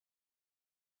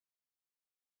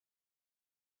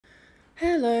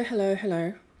Hello, hello,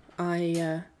 hello.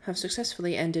 I have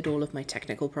successfully ended all of my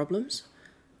technical problems,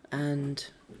 and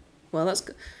well,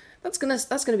 that's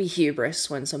gonna be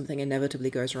hubris when something inevitably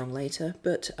goes wrong later.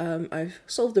 But I've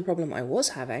solved the problem I was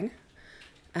having,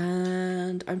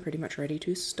 and I'm pretty much ready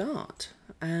to start.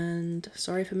 And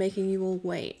sorry for making you all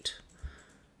wait.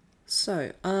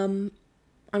 So, I'm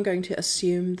going to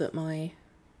assume that my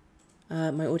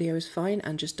audio is fine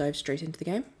and just dive straight into the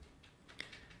game.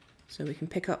 So we can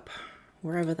pick up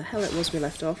wherever the hell it was we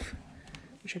left off,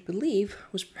 which I believe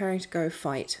was preparing to go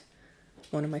fight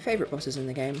one of my favourite bosses in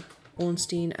the game,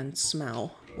 Ornstein and Smough,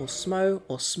 or Smo,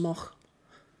 or Smoch,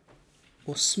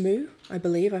 or Smoo, I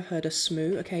believe. I've heard a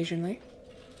Smoo occasionally.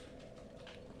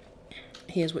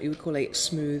 He is what you would call a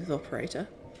smooth operator.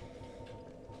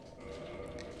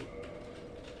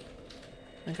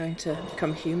 I'm going to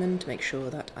become human to make sure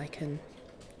that I can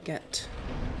get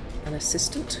an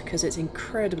assistant, because it's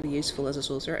incredibly useful as a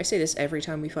sorcerer. I say this every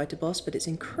time we fight a boss, but it's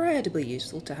incredibly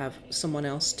useful to have someone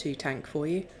else to tank for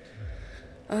you.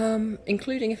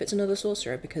 Including if it's another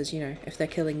sorcerer, because, you know, if they're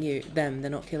killing you, they're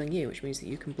not killing you, which means that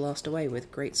you can blast away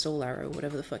with Great Soul Arrow,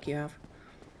 whatever the fuck you have.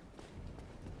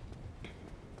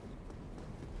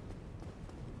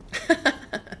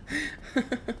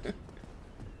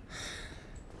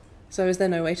 So is there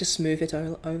no way to smooth it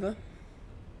all over?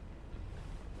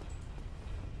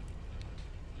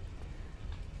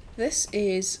 This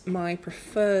is my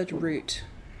preferred route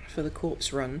for the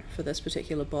corpse run for this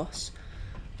particular boss.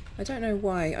 I don't know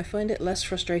why. I find it less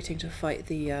frustrating to fight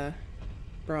the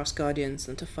Brass Guardians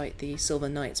than to fight the Silver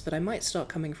Knights, but I might start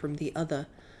coming from the other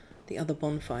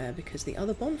bonfire, because the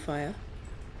other bonfire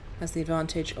has the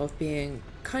advantage of being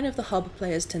kind of the hub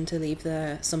players tend to leave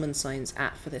their summon signs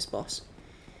at for this boss.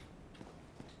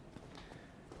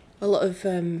 A lot of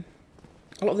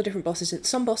the different bosses,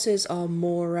 some bosses are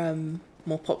more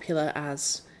popular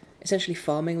as essentially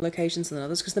farming locations than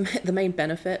others, because the main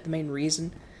benefit, the main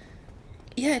reason,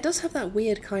 yeah, it does have that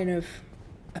weird kind of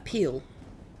appeal.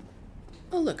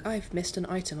 Oh look, I've missed an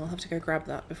item, I'll have to go grab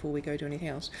that before we go do anything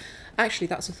else. Actually,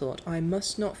 that's a thought, I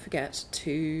must not forget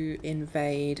to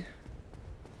invade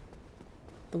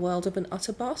the world of an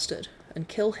utter bastard and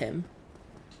kill him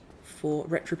for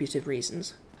retributive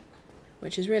reasons,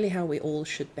 which is really how we all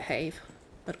should behave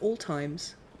at all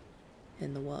times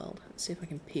in the world. Let's see if I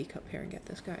can peek up here and get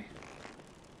this guy.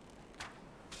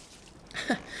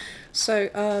 So,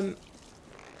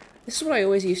 this is what I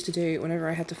always used to do whenever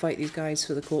I had to fight these guys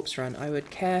for the corpse run. I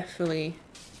would carefully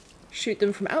shoot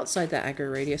them from outside their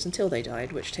aggro radius until they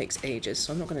died, which takes ages,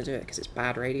 so I'm not going to do it because it's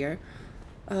bad radio.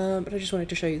 But I just wanted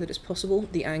to show you that it's possible.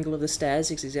 The angle of the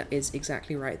stairs is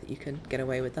exactly right, that you can get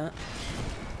away with that.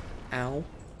 Ow.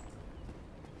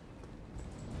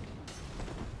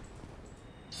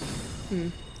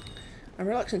 I'm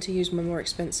reluctant to use my more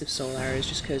expensive soul arrows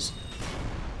just because,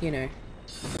 you know,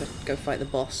 I've got to go fight the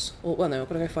boss. Or, well, no, I've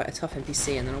got to go fight a tough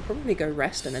NPC and then I'll probably go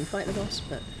rest and then fight the boss,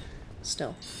 but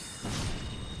still.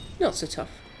 Not so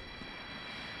tough.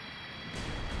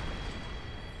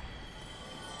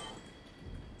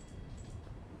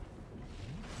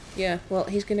 Yeah, well,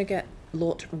 he's gonna get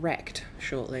Lort wrecked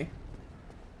shortly.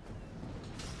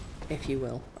 If you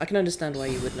will. I can understand why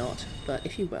you would not, but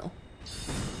if you will.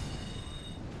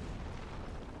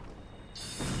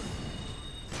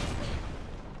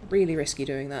 Really risky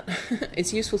doing that.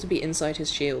 It's useful to be inside his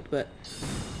shield, but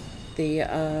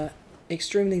the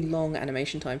extremely long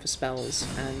animation time for spells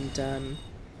and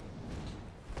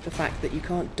the fact that you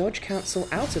can't dodge cancel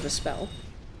out of a spell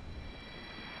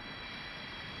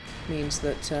means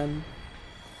that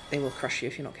they will crush you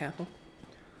if you're not careful.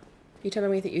 Are you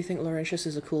telling me that you think Laurentius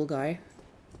is a cool guy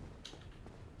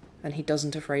and he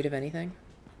doesn't afraid of anything?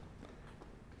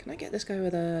 Can I get this guy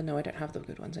with a... No, I don't have the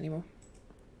good ones anymore.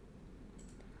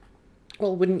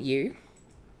 Well, wouldn't you?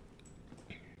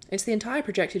 It's the entire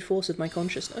projected force of my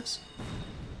consciousness.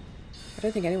 I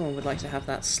don't think anyone would like to have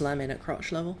that slam in at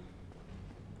crotch level.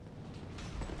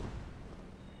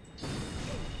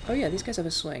 Oh yeah, these guys have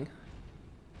a swing.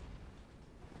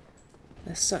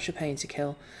 They're such a pain to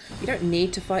kill. You don't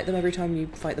need to fight them every time you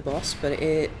fight the boss, but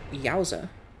yowza.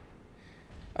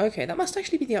 Okay, that must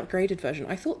actually be the upgraded version.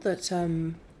 I thought that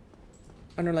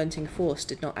Unrelenting Force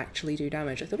did not actually do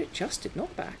damage. I thought it just did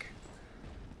knockback.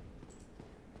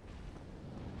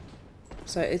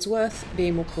 So it's worth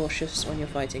being more cautious when you're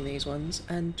fighting these ones,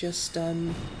 and just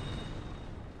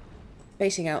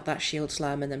basing out that shield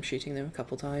slam and then shooting them a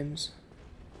couple times.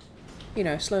 You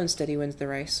know, slow and steady wins the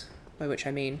race, by which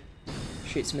I mean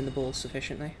shoots them in the balls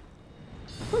sufficiently.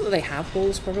 Not that they have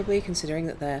balls, probably, considering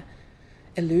that they're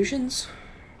illusions.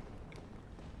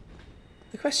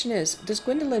 The question is, does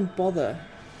Gwendolyn bother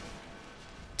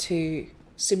to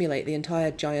simulate the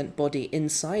entire giant body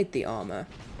inside the armour,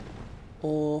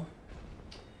 or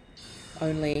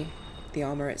only the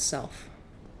armour itself.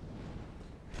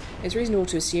 It's reasonable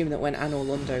to assume that when Anor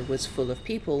Londo was full of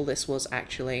people, this was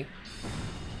actually...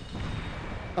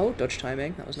 Oh, dodge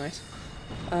timing, that was nice.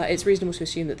 It's reasonable to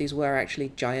assume that these were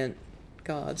actually giant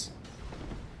guards.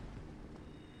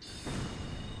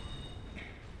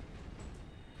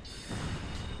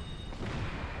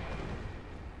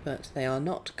 But they are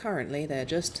not currently, they're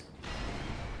just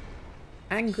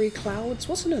angry clouds.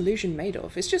 What's an illusion made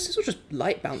of? It's all just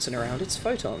light bouncing around. It's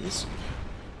photons.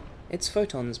 It's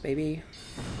photons, baby.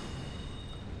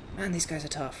 Man, these guys are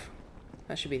tough.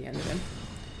 That should be the end of him.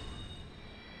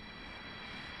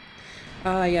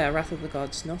 Ah, yeah, Wrath of the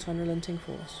Gods, not unrelenting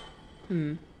force.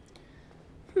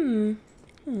 Already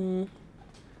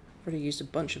used a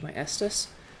bunch of my Estus.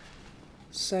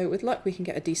 So with luck we can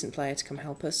get a decent player to come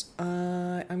help us.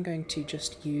 I'm going to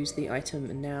just use the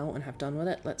item now and have done with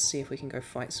it. Let's see if we can go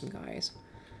fight some guys.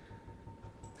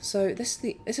 So this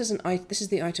is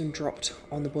the item dropped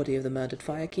on the body of the murdered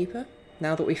Firekeeper.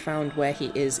 Now that we've found where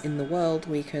he is in the world,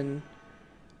 we can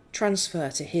transfer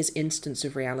to his instance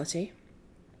of reality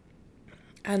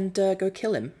and go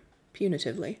kill him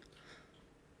punitively.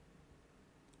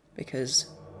 Because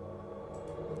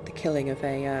the killing of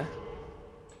a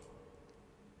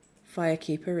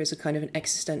Firekeeper is a kind of an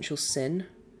existential sin,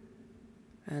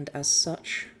 and as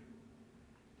such,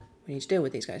 we need to deal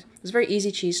with these guys. It's a very easy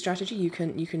cheese strategy. You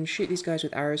can shoot these guys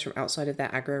with arrows from outside of their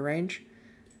aggro range,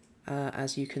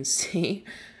 as you can see.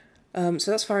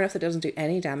 So that's far enough that it doesn't do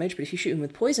any damage, but if you shoot him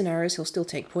with poison arrows, he'll still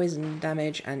take poison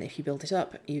damage, and if you build it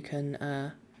up, you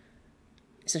can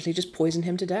essentially just poison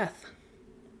him to death.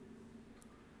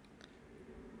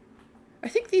 I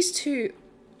think these two...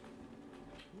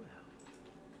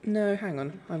 No, hang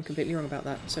on. I'm completely wrong about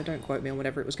that, so don't quote me on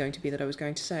whatever it was going to be that I was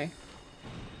going to say.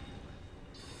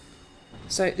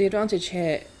 So the advantage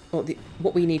here, or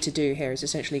what we need to do here is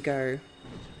essentially go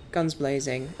guns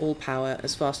blazing, all power,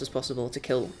 as fast as possible to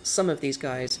kill some of these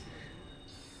guys.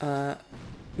 Not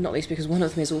least because one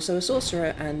of them is also a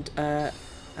sorcerer, and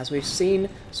as we've seen,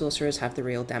 sorcerers have the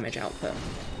real damage output.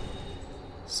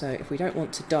 So if we don't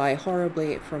want to die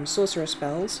horribly from sorcerer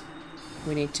spells,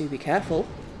 we need to be careful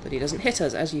that he doesn't hit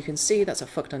us. As you can see, that's a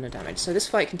fuck ton of damage. So this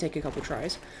fight can take a couple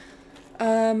tries.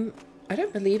 I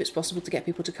don't believe it's possible to get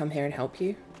people to come here and help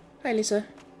you. Hi, Lisa.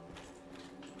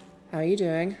 How are you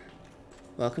doing?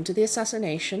 Welcome to the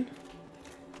assassination.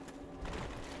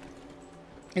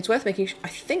 It's worth making I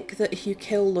think that if you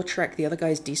kill Lautrec, the other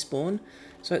guys despawn.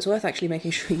 So it's worth actually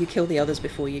making sure you kill the others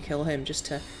before you kill him, just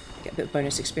to get a bit of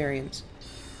bonus experience.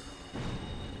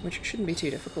 Which shouldn't be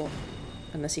too difficult,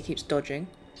 unless he keeps dodging.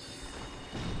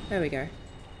 There we go.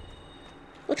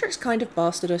 Lautrec's kind of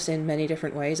bastarded us in many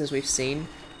different ways, as we've seen.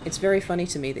 It's very funny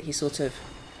to me that he sort of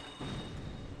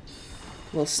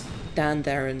will stand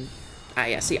there and... Ah,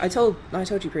 yeah, see, I told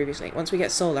you previously, once we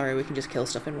get Soul Arrow, we can just kill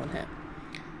stuff in one hit.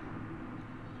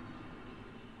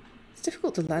 It's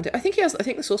difficult to land it. I think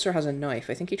the sorcerer has a knife.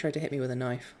 I think he tried to hit me with a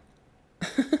knife.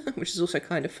 Which is also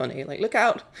kind of funny. Like, look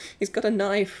out! He's got a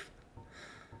knife!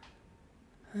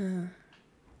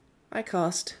 I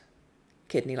cast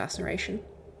Kidney Laceration.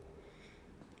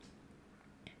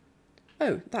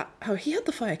 Oh, he had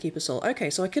the Firekeeper Soul. Okay,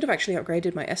 so I could have actually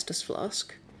upgraded my Estus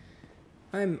Flask.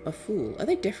 I'm a fool. Are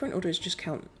they different, or does it just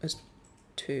count as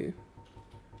two?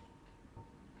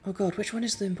 Oh god, which one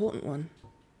is the important one?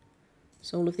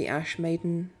 Soul of the Ash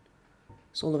Maiden.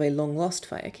 Soul of a long-lost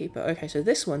Firekeeper. Okay, so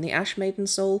this one, the Ash Maiden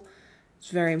Soul, is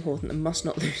very important and must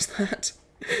not lose that.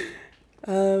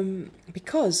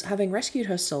 Because having rescued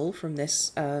her soul from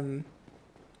this,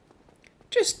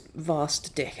 just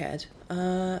vast dickhead,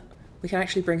 we can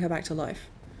actually bring her back to life.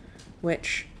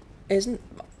 Which isn't...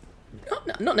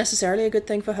 Not necessarily a good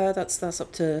thing for her, that's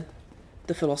up to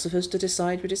the philosophers to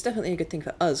decide, but it's definitely a good thing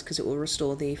for us, because it will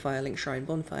restore the Firelink Shrine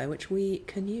Bonfire, which we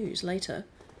can use later.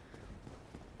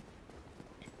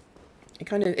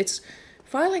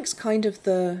 Firelink's kind of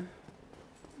the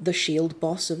shield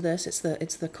boss of this.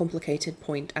 It's the complicated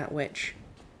point at which...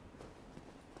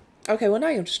 Okay, well now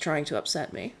you're just trying to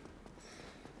upset me.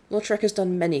 Lautrec has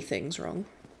done many things wrong.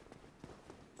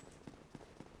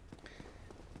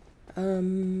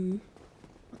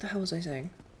 What the hell was I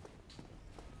saying?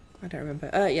 I don't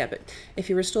remember. Yeah, but if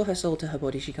you restore her soul to her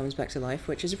body, she comes back to life,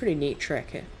 which is a pretty neat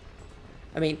trick.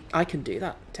 I mean, I can do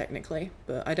that, technically,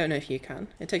 but I don't know if you can.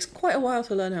 It takes quite a while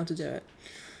to learn how to do it.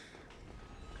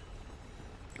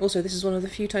 Also, this is one of the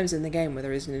few times in the game where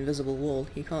there is an invisible wall.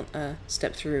 You can't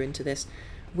step through into this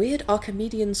weird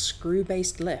Archimedean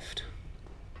screw-based lift.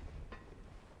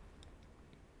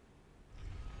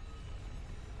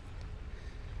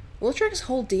 Waldrek's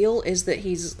whole deal is that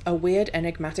he's a weird,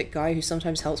 enigmatic guy who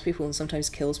sometimes helps people and sometimes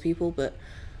kills people, but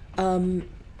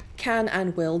can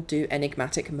and will do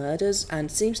enigmatic murders,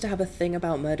 and seems to have a thing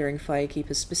about murdering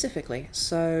firekeepers specifically.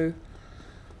 So,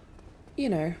 you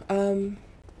know,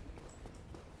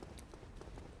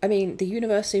 I mean, the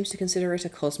universe seems to consider it a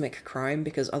cosmic crime,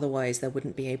 because otherwise there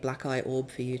wouldn't be a black eye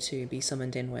orb for you to be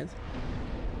summoned in with.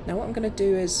 Now what I'm going to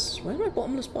do is... Where's my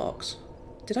bottomless box?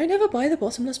 Did I never buy the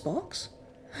bottomless box?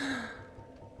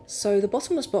 So the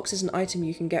bottomless box is an item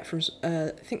you can get from,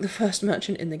 I think, the first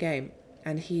merchant in the game.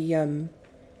 And he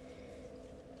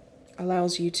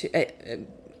allows you to...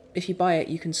 if you buy it,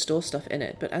 you can store stuff in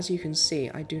it. But as you can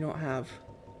see, I do not have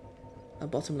a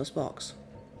bottomless box.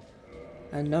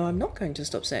 And no, I'm not going to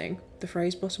stop saying the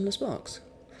phrase bottomless box.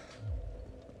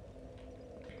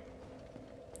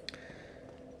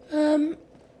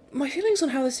 My feelings on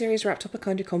how the series wrapped up are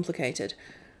kind of complicated.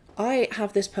 I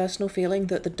have this personal feeling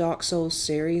that the Dark Souls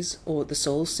series, or the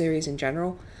Souls series in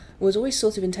general, was always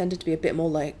sort of intended to be a bit more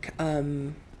like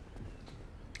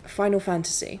Final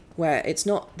Fantasy, where it's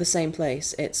not the same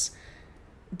place, it's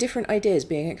different ideas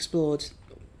being explored,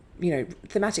 you know,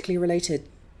 thematically related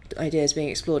ideas being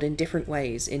explored in different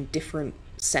ways, in different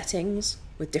settings,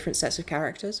 with different sets of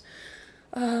characters.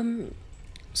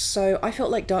 So I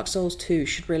felt like Dark Souls 2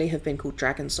 should really have been called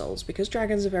Dragon Souls, because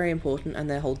dragons are very important and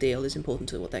their whole deal is important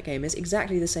to what that game is,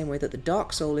 exactly the same way that the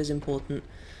Dark Soul is important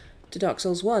to Dark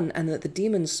Souls 1, and that the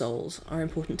Demon Souls are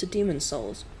important to Demon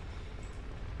Souls.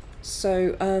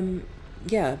 So,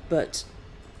 yeah, but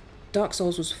Dark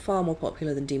Souls was far more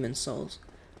popular than Demon Souls.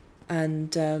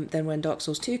 And then when Dark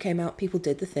Souls 2 came out, people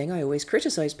did the thing I always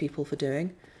criticize people for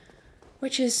doing,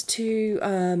 which is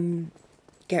to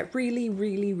get really,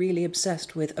 really, really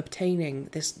obsessed with obtaining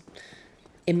this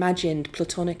imagined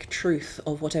platonic truth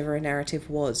of whatever a narrative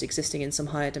was existing in some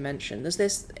higher dimension. There's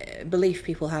this belief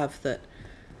people have that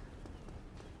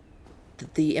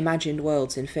the imagined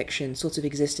worlds in fiction sort of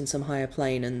exist in some higher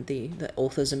plane, and the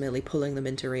authors are merely pulling them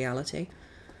into reality.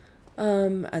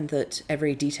 And that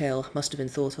every detail must have been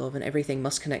thought of, and everything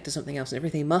must connect to something else, and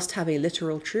everything must have a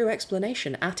literal, true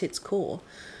explanation at its core,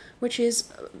 which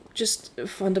is just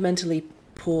fundamentally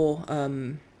poor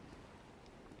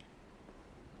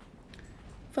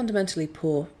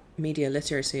media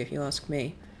literacy, if you ask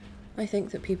me. I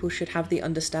think that people should have the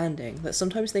understanding that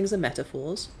sometimes things are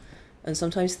metaphors, and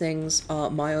sometimes things are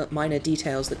minor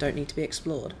details that don't need to be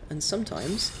explored, and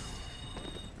sometimes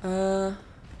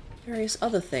various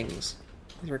other things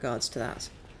with regards to that.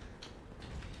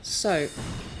 So,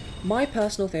 my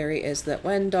personal theory is that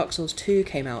when Dark Souls 2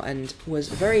 came out and was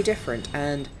very different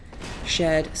and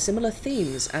shared similar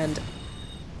themes and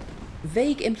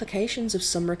vague implications of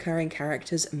some recurring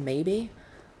characters, maybe,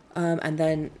 and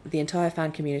then the entire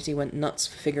fan community went nuts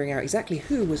for figuring out exactly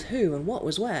who was who and what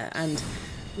was where, and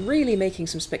really making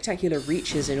some spectacular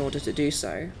reaches in order to do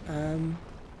so.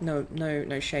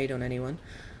 No shade on anyone.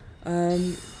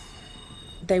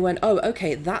 They went, oh,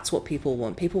 okay, that's what people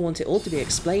want. People want it all to be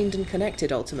explained and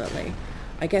connected, ultimately.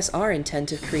 I guess our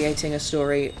intent of creating a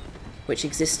story which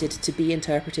existed to be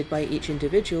interpreted by each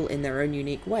individual in their own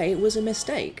unique way was a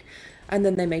mistake. And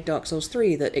then they made Dark Souls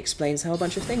 3 that explains how a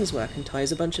bunch of things work and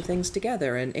ties a bunch of things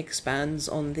together and expands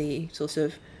on the sort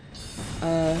of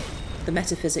the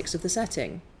metaphysics of the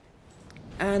setting.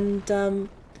 And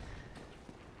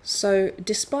so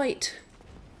despite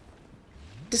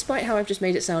how I've just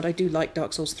made it sound, I do like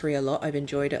Dark Souls 3 a lot. I've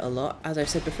enjoyed it a lot. As I've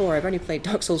said before, I've only played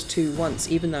Dark Souls 2 once,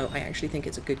 even though I actually think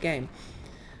it's a good game.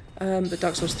 But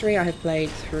Dark Souls 3 I have played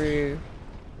through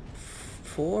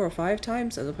 4 or 5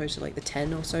 times, as opposed to like the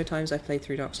 10 or so times I've played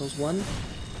through Dark Souls 1.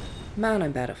 Man,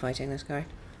 I'm bad at fighting this guy.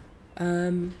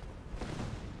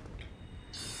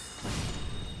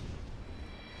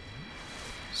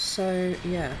 So,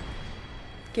 yeah.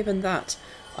 Given that,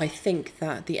 I think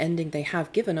that the ending they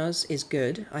have given us is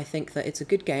good. I think that it's a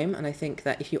good game, and I think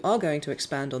that if you are going to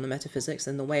expand on the metaphysics,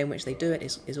 then the way in which they do it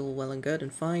is all well and good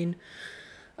and fine.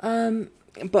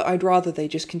 But I'd rather they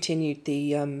just continued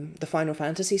the Final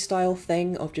Fantasy style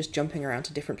thing of just jumping around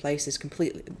to different places,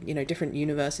 completely, you know, different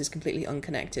universes, completely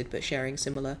unconnected, but sharing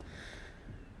similar,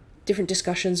 different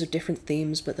discussions of different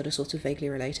themes, but that are sort of vaguely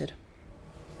related.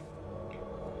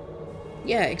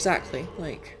 Yeah, exactly.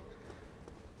 Like,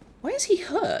 why is he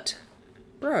hurt?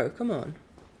 Bro, come on.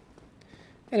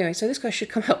 Anyway, so this guy should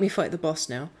come help me fight the boss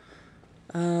now.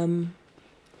 I'm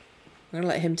gonna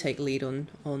let him take lead on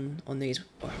these.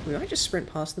 We might just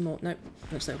sprint past them all. Nope,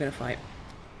 looks like we're gonna fight.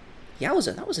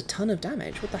 Yowza, that was a ton of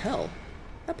damage. What the hell?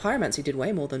 That pyromancy did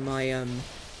way more than my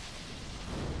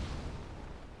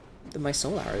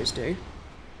soul arrows do.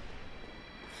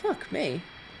 Fuck me.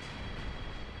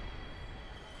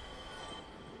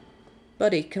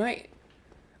 Buddy, can I...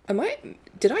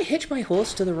 Did I hitch my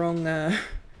horse to the wrong,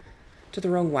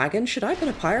 wagon? Should I have been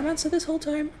a pyromancer this whole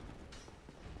time?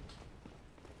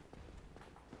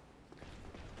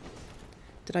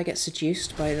 Did I get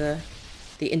seduced by the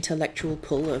intellectual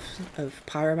pull of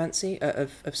pyromancy,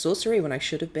 of sorcery, when I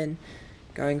should have been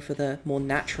going for the more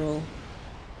natural,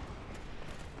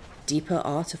 deeper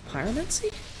art of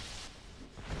pyromancy?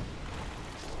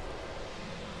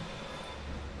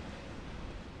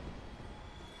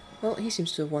 Well, he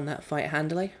seems to have won that fight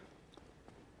handily.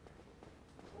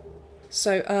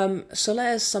 So,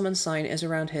 Solaire's summon sign is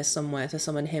around here somewhere to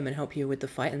summon him and help you with the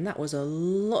fight, and that was a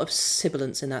lot of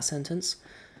sibilance in that sentence.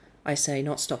 I say,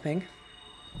 not stopping.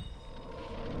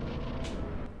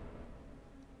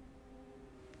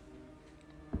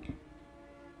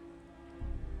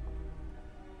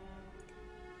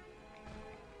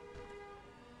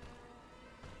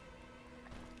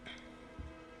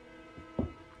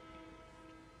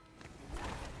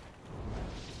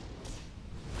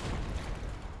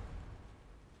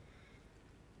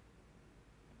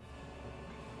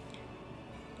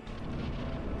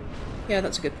 Yeah,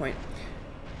 that's a good point.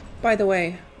 By the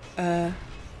way, oh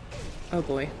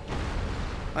boy.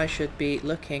 I should be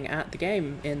looking at the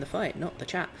game in the fight, not the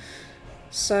chat.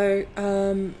 So,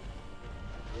 the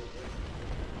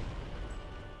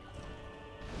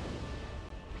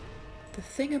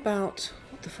thing about...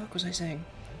 What the fuck was I saying?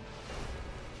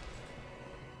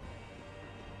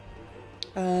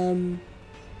 Well,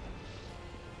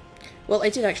 I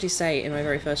did actually say in my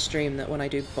very first stream that when I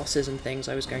do bosses and things,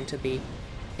 I was going to be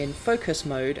in focus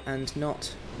mode and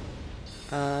not,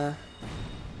 you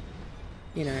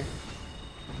know...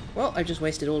 Well, I just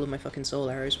wasted all of my fucking soul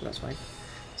arrows, but that's fine.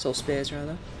 Soul spears,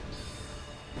 rather.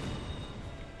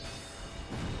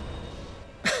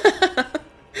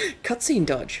 Cutscene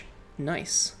dodge.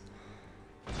 Nice.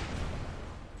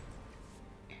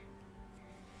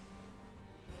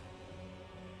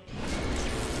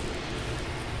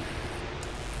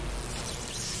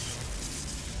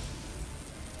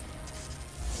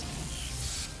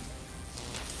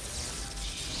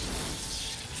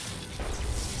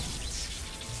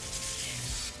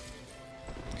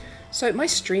 So my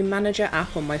stream manager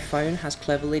app on my phone has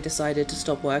cleverly decided to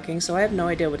stop working, so I have no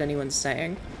idea what anyone's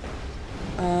saying.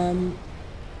 But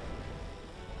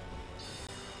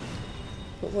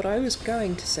what I was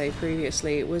going to say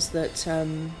previously was that,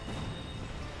 in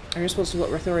response to what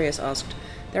Rothorius asked,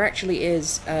 there actually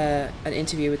is an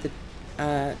interview with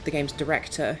the game's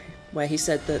director where he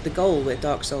said that the goal with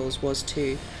Dark Souls was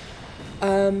to,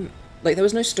 like, there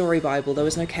was no story bible, there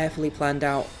was no carefully planned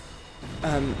out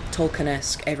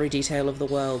Tolkien-esque, every detail of the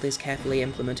world is carefully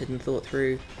implemented and thought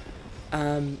through,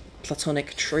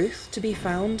 platonic truth to be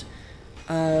found.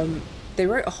 They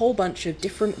wrote a whole bunch of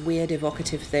different weird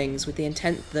evocative things with the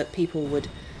intent that people would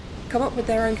come up with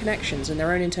their own connections and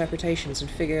their own interpretations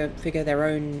and figure their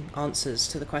own answers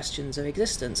to the questions of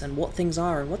existence and what things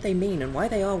are and what they mean and why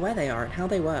they are where they are and how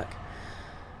they work.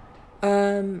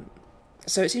 So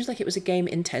it seems like it was a game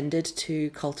intended to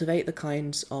cultivate the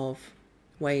kinds of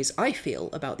ways I feel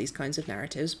about these kinds of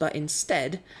narratives, but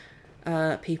instead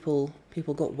people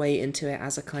got way into it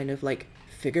as a kind of like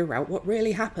figure out what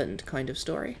really happened kind of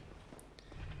story.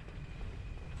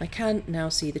 I can now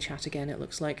see the chat again, it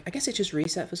looks like. I guess it just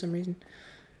reset for some reason.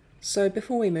 So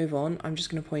before we move on, I'm just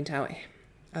going to point out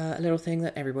a little thing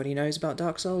that everybody knows about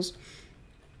Dark Souls.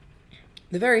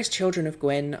 The various children of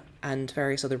Gwyn and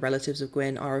various other relatives of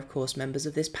Gwyn are, of course, members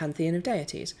of this pantheon of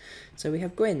deities. So we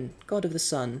have Gwyn, god of the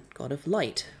sun, god of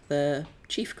light, the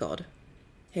chief god.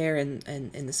 Here in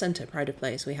the centre, pride of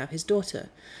place, we have his daughter,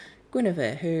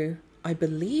 Guinevere, who I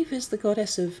believe is the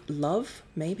goddess of love,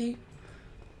 maybe?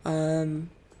 And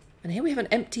here we have an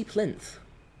empty plinth.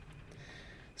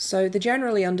 So the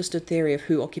generally understood theory of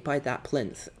who occupied that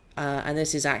plinth, and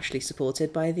this is actually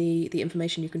supported by the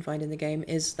information you can find in the game,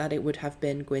 is that it would have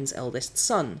been Gwyn's eldest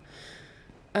son,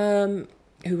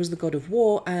 who was the god of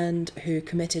war and who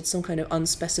committed some kind of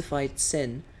unspecified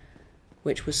sin,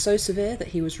 which was so severe that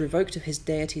he was revoked of his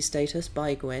deity status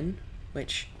by Gwyn,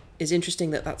 which is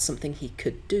interesting that that's something he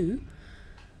could do,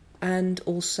 and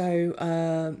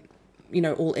also, you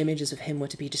know, all images of him were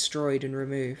to be destroyed and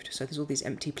removed. So there's all these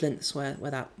empty plinths where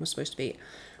that was supposed to be.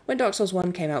 When Dark Souls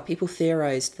 1 came out, people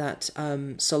theorized that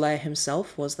Solaire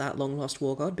himself was that long-lost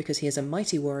war god because he is a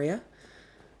mighty warrior,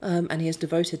 and he is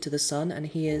devoted to the sun, and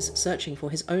he is searching for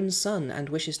his own son and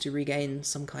wishes to regain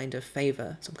some kind of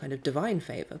favour, some kind of divine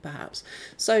favour, perhaps.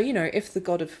 So, you know, if the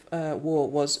god of war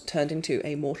was turned into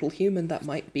a mortal human, that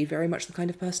might be very much the kind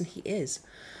of person he is.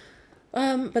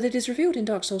 But it is revealed in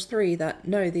Dark Souls 3 that,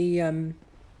 no, the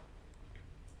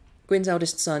Gwyn's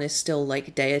eldest son is still,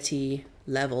 like, deity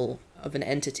level of an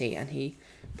entity, and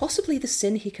possibly the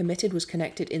sin he committed was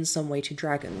connected in some way to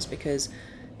dragons, because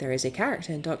there is a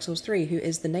character in Dark Souls 3 who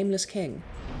is the Nameless King.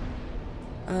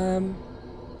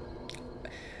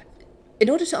 In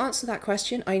order to answer that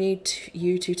question, I need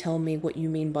you to tell me what you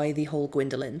mean by the whole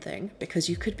Gwyndolin thing, because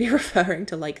you could be referring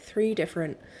to like 3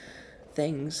 different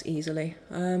things easily.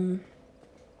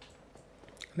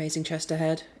 Amazing chest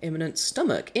ahead, imminent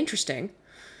stomach. Interesting.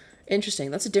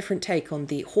 Interesting. That's a different take on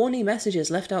the horny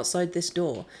messages left outside this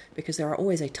door, because there are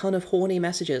always a ton of horny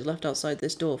messages left outside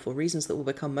this door for reasons that will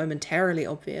become momentarily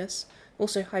obvious.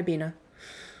 Also, hi Bina.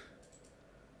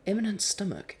 Imminent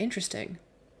stomach. Interesting.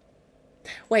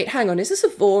 Wait, hang on, is this a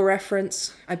Vor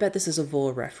reference? I bet this is a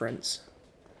Vor reference.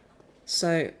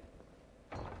 So,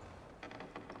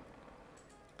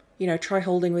 you know, try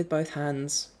holding with both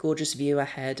hands, gorgeous view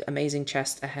ahead, amazing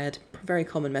chest ahead, very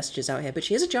common messages out here, but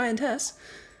she is a giantess,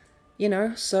 you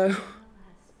know, so... Thou hast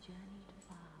journeyed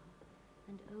far,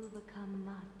 and overcome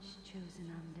much,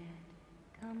 chosen undead.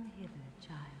 Come hither,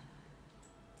 child.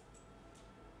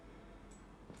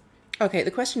 Okay,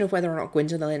 the question of whether or not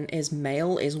Gwyndolin is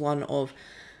male is one of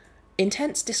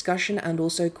intense discussion and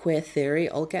also queer theory.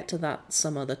 I'll get to that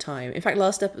some other time. In fact,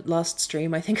 last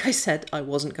stream, I think I said I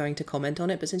wasn't going to comment on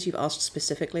it, but since you've asked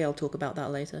specifically, I'll talk about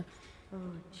that later. O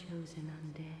chosen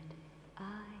undead,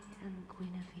 I am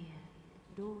Guinevere,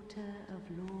 daughter of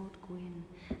Lord Gwyn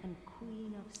and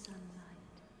Queen of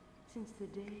Sunlight. Since the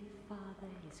day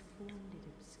Father his formed it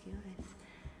obscureth,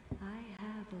 I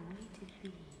have awaited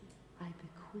thee. I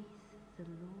bequeath the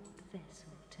Lord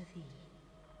vessel to thee.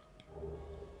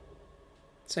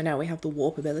 So now we have the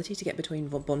warp ability to get between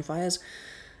bonfires.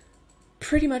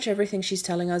 Pretty much everything she's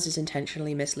telling us is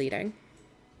intentionally misleading.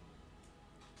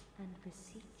 And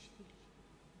beseech thee,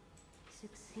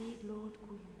 succeed Lord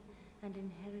Gwyn, and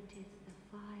inheriteth the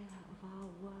fire of our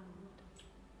world.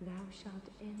 Thou shalt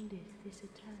endeth this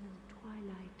eternal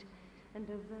twilight, and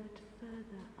avert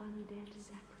further undead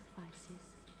sacrifices.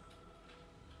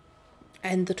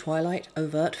 End the twilight,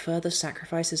 avert further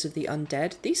sacrifices of the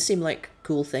undead. These seem like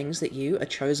cool things that you, a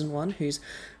chosen one who's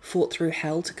fought through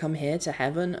hell to come here to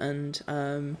heaven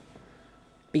and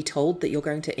be told that you're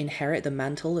going to inherit the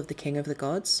mantle of the king of the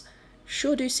gods,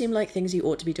 sure do seem like things you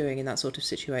ought to be doing in that sort of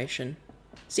situation.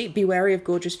 See, be wary of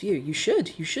gorgeous view. You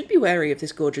should be wary of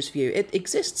this gorgeous view. It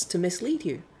exists to mislead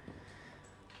you.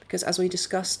 Because as we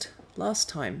discussed last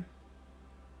time,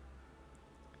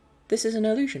 this is an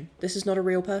illusion. This is not a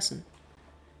real person.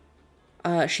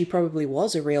 She probably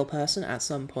was a real person at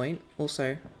some point.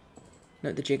 Also,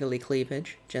 note the jiggly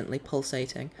cleavage, gently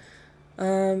pulsating.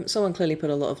 Someone clearly put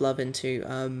a lot of love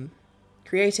into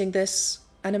creating this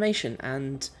animation,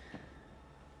 and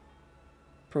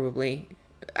probably...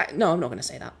 no, I'm not going to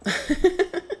say that.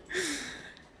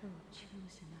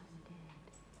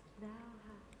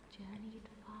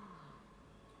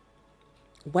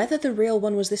 Whether the real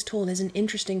one was this tall is an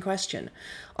interesting question.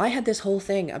 I had this whole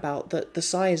thing about the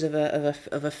size of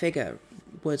a figure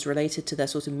was related to their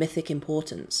sort of mythic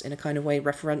importance in a kind of way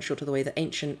referential to the way that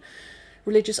ancient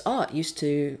religious art used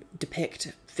to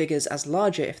depict figures as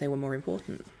larger if they were more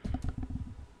important.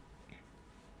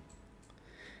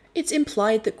 It's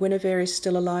implied that Guinevere is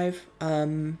still alive,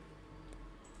 but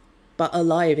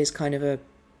alive is kind of a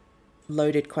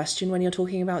loaded question when you're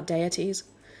talking about deities.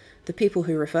 The people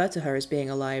who refer to her as being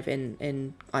alive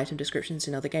in item descriptions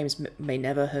in other games may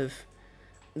never have...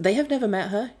 They have never met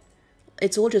her.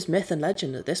 It's all just myth and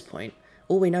legend at this point.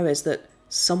 All we know is that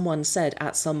someone said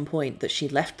at some point that she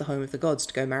left the home of the gods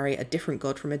to go marry a different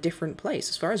god from a different place.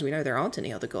 As far as we know, there aren't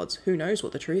any other gods. Who knows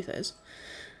what the truth is?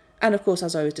 And of course,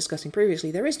 as I was discussing previously,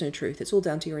 there is no truth. It's all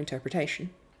down to your interpretation.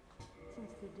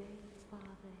 Since the day Father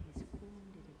his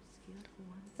formed it obscured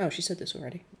one. Oh, she said this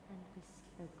already.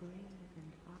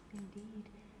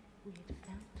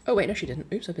 Oh wait, no she didn't.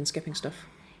 Oops, I've been skipping stuff.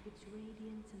 Its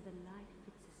radiance and the life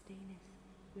it sustaineth,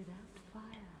 without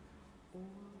fire,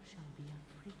 all shall be a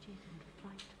frigid and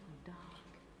frightful dark.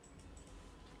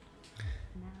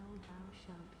 Now thou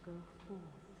shalt go forth,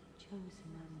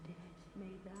 chosen undead.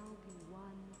 May thou be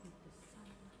one with the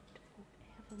sunlight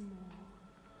forevermore.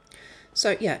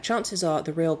 So yeah, chances are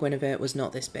the real Guinevere was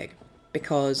not this big,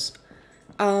 because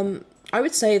I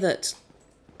would say that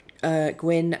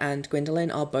Gwyn and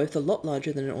Gwyndolin are both a lot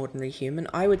larger than an ordinary human.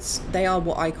 They are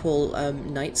what I call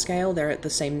knight scale. They're at the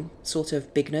same sort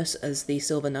of bigness as the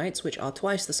Silver Knights, which are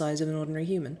twice the size of an ordinary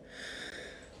human.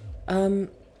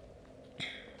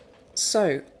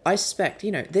 So I suspect,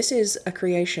 you know, this is a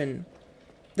creation.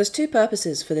 There's two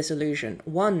purposes for this illusion.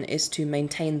 One is to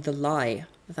maintain the lie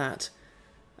that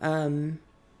the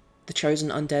chosen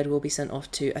undead will be sent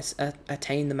off to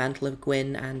attain the mantle of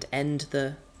Gwyn and end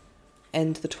the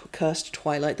end the cursed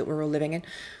twilight that we're all living in.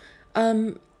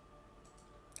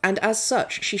 And as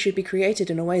such, she should be created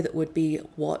in a way that would be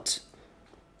what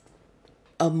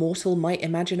a mortal might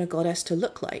imagine a goddess to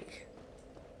look like.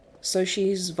 So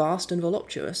she's vast and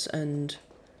voluptuous and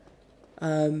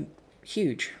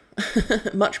huge.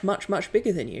 Much, much, much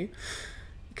bigger than you.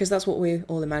 Because that's what we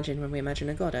all imagine when we imagine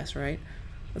a goddess, right?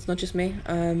 That's not just me.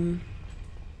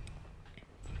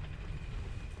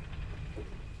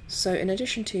 So in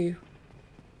addition to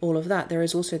all of that, there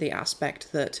is also the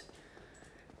aspect that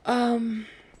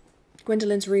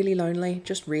Gwendolyn's really lonely,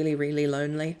 just really, really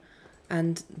lonely,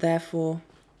 and therefore,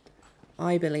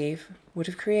 I believe, would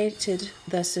have created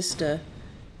their sister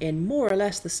in more or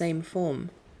less the same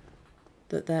form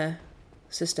that their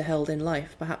sister held in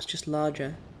life, perhaps just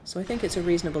larger. So I think it's a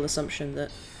reasonable assumption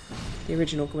that the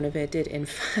original Guinevere did, in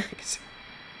fact,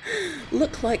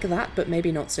 look like that, but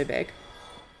maybe not so big.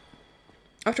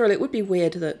 After all, it would be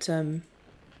weird that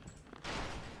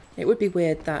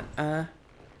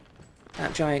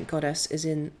that giant goddess is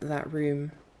in that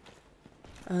room,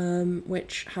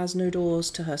 which has no doors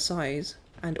to her size,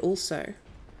 and also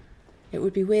it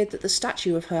would be weird that the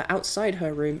statue of her outside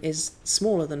her room is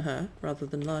smaller than her, rather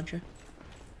than larger.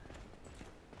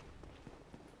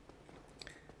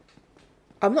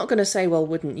 I'm not going to say, well,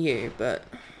 wouldn't you, but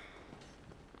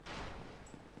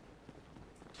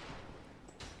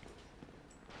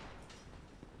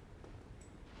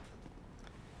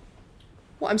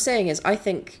what I'm saying is, I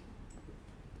think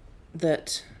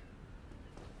that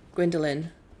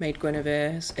Gwendolyn made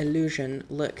Guinevere's illusion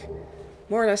look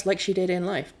more or less like she did in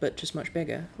life, but just much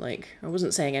bigger. Like, I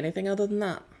wasn't saying anything other than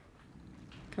that.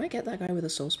 Can I get that guy with a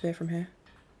soul spear from here?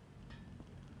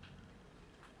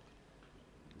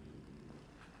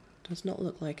 Does not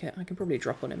look like it. I can probably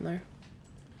drop on him though.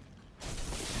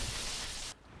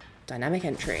 Dynamic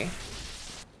entry.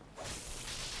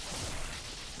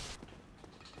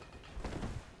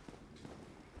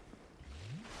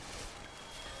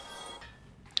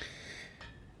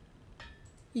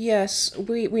 Yes,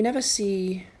 we never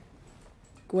see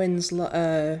Gwyn's we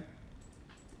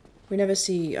never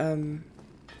see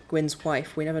Gwyn's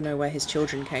wife. We never know where his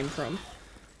children came from.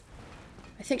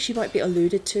 I think she might be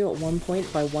alluded to at one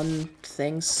point by one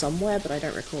thing somewhere, but I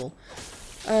don't recall.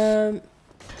 The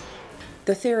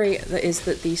theory is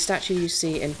that the statue you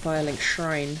see in Firelink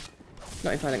Shrine,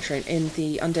 not in Firelink Shrine, in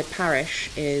the Undead Parish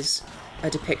is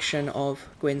a depiction of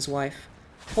Gwyn's wife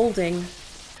holding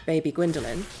baby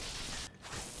Gwendolyn.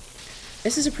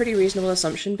 This is a pretty reasonable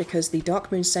assumption because the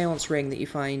Dark Moon Seance ring that you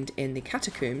find in the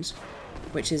catacombs,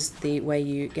 which is the way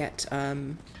you get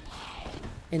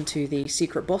into the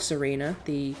secret boss arena,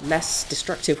 the less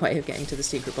destructive way of getting to the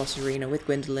secret boss arena with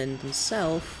Gwendolyn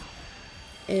himself,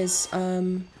 is, did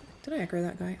I aggro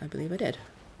that guy? I believe I did.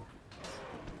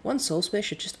 One soul spear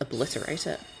should just obliterate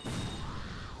it.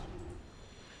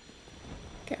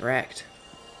 Get wrecked.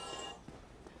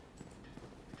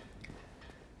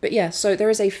 But yeah, so there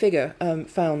is a figure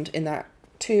found in that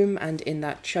tomb and in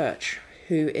that church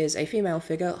who is a female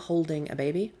figure holding a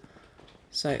baby.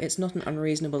 So it's not an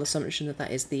unreasonable assumption that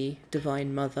that is the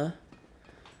Divine Mother.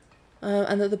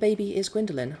 And that the baby is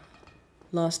Gwendolyn,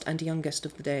 last and youngest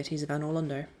of the deities of Anor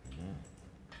Londo.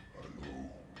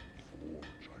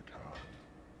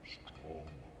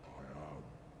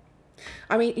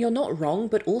 I mean, you're not wrong,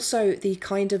 but also the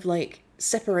kind of, like,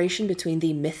 separation between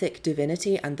the mythic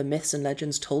divinity and the myths and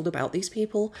legends told about these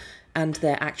people and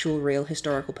their actual real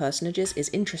historical personages is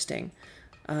interesting.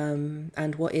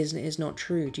 And what is and is not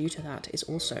true due to that is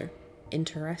also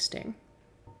interesting.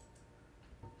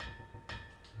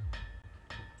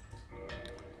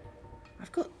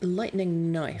 I've got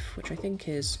lightning knife, which I think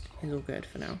is all good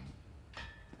for now.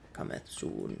 Cometh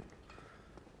soon.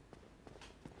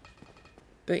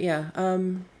 But yeah,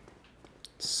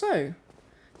 so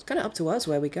it's kind of up to us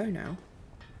where we go now.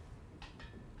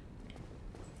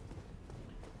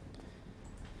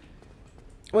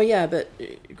 Well, yeah, but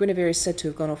Guinevere is said to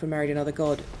have gone off and married another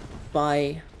god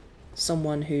by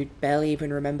someone who barely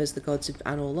even remembers the gods of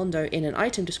Anor Londo in an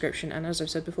item description, and as I've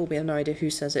said before, we have no idea who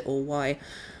says it or why.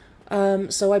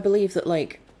 So I believe that,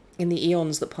 like, in the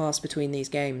eons that pass between these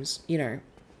games, you know,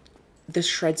 the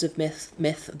shreds of myth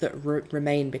that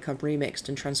remain become remixed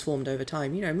and transformed over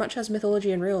time, you know, much as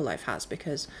mythology in real life has,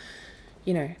 because,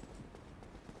 you know,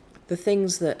 the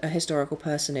things that a historical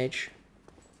personage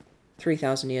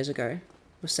 3,000 years ago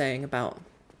was saying about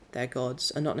their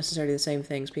gods are not necessarily the same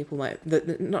things people might,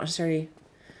 not necessarily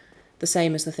the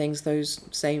same as the things those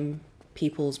same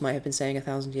peoples might have been saying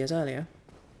 1,000 years earlier.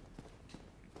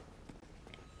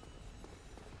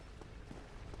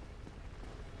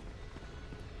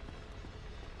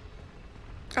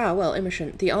 Ah, well,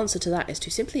 Imogen, the answer to that is to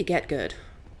simply get good.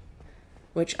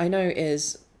 Which I know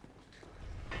is...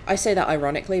 I say that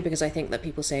ironically because I think that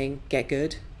people saying get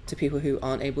good to people who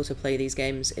aren't able to play these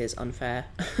games is unfair.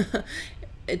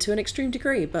 To an extreme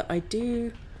degree, but I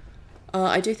do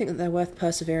think that they're worth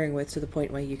persevering with to the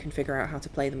point where you can figure out how to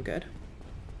play them good.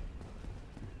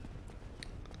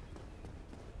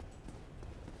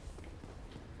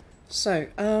 So,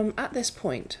 at this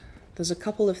point, there's a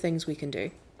couple of things we can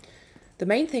do. The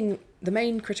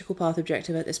main critical path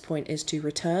objective at this point is to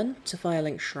return to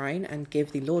Firelink Shrine and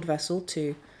give the Lord Vessel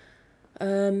to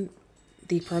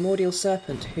the Primordial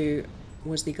Serpent, who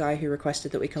was the guy who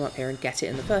requested that we come up here and get it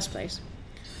in the first place.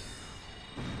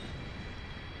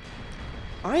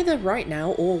 Either right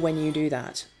now or when you do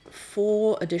that,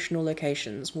 4 additional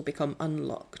locations will become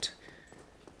unlocked,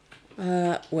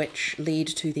 which lead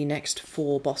to the next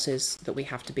 4 bosses that we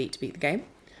have to beat the game.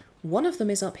 One of them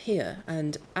is up here,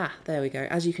 and there we go.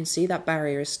 As you can see, that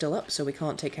barrier is still up, so we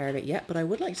can't take care of it yet, but I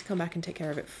would like to come back and take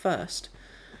care of it first.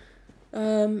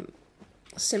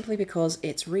 Simply because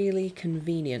it's really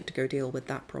convenient to go deal with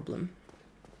that problem.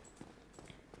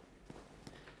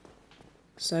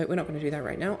 So we're not going to do that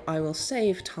right now. I will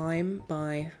save time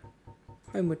by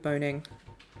homeward boning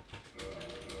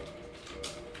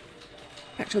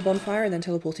back to a bonfire and then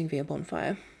teleporting via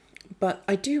bonfire. But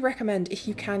I do recommend, if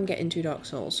you can get into Dark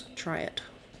Souls, try it.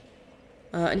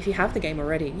 And if you have the game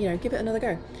already, you know, give it another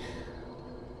go.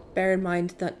 Bear in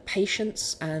mind that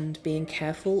patience and being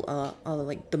careful are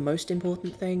like the most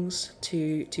important things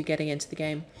to getting into the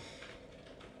game.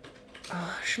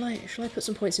 Shall I put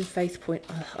some points in faith point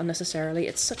unnecessarily?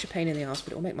 It's such a pain in the ass,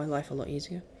 but it'll make my life a lot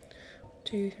easier.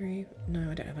 2, 3...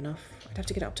 No, I don't have enough. I'd have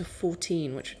to get up to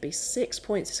 14, which would be 6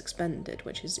 points expended,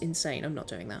 which is insane. I'm not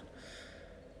doing that.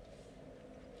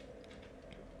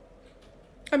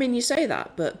 I mean, you say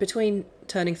that, but between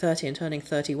turning 30 and turning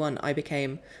 31, I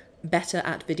became better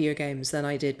at video games than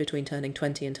I did between turning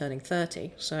 20 and turning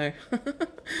 30, so...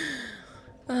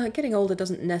 getting older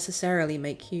doesn't necessarily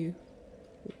make you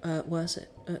worse at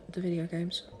the video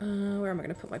games. Where am I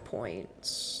going to put my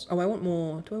points? Oh, I want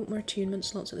more. Do I want more attunement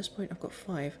slots at this point? I've got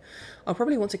 5. I'll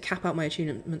probably want to cap out my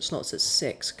attunement slots at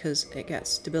 6, because it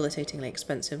gets debilitatingly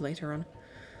expensive later on.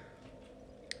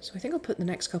 So I think I'll put the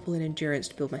next couple in endurance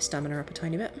to build my stamina up a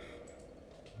tiny bit.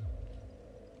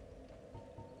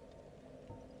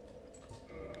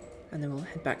 And then we'll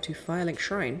head back to Firelink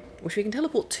Shrine, which we can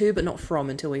teleport to but not from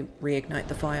until we reignite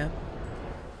the fire.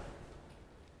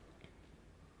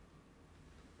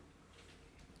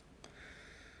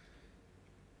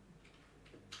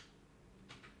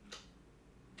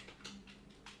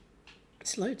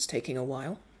 This load's taking a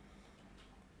while.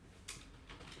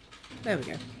 There we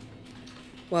go.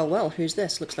 Well, well, who's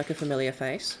this? Looks like a familiar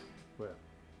face. Well,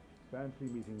 fancy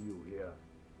meeting you here.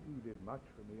 You did much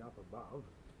for me up above.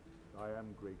 I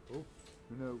am grateful.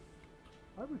 You know,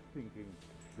 I was thinking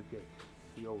the gate,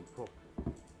 the old fortress.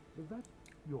 Was that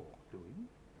your doing?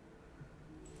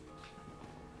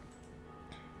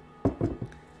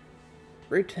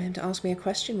 Rude for him to ask me a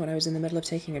question when I was in the middle of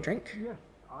taking a drink. Yes,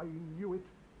 I knew it.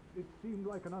 It seemed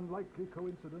like an unlikely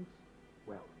coincidence.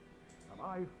 Well, am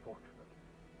I fortunate?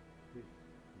 This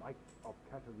Knight of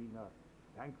Katarina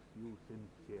thanks you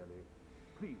sincerely.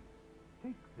 Please,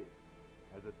 take this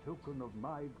as a token of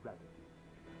my gratitude.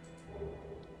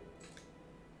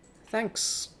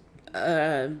 Thanks.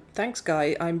 Thanks,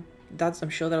 guy. I'm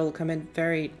sure that'll come in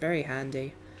very, very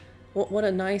handy. What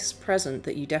a nice present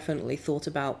that you definitely thought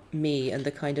about me and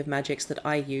the kind of magics that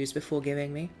I use before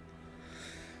giving me.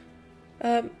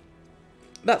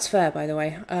 That's fair, by the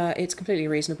way. It's completely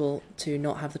reasonable to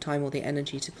not have the time or the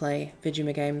energy to play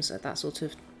video games at that sort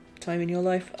of time in your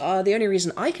life. The only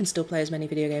reason I can still play as many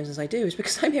video games as I do is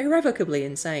because I'm irrevocably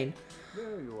insane.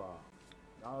 There you are.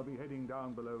 I'll be heading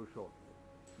down below shortly.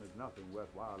 There's nothing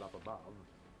worthwhile up above.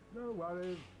 No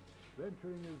worries.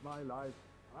 Venturing is my life.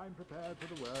 I'm prepared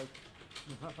for the worst.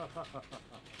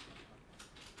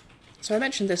 So I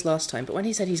mentioned this last time, but when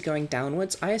he said he's going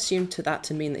downwards, I assumed that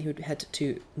to mean that he would head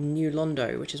to New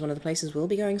Londo, which is one of the places we'll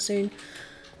be going soon.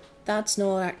 That's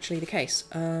not actually the case.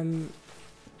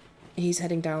 He's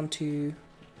heading down to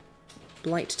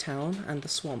Blight Town and the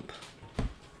Swamp.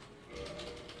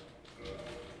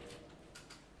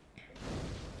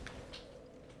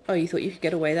 Oh, you thought you could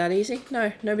get away that easy?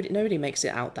 No, nobody makes it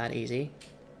out that easy.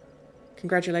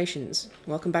 Congratulations.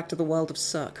 Welcome back to the world of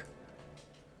Suck.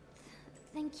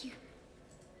 Thank you.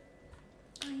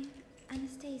 I'm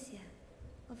Anastasia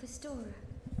of Astora.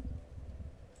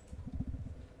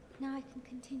 Now I can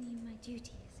continue my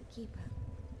duty as a keeper.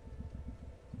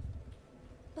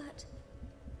 But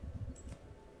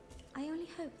I only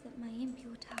hope that my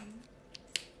impure tongue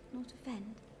not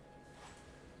offend.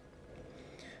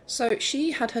 So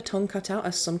she had her tongue cut out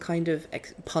as some kind of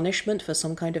punishment for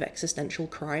some kind of existential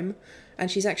crime,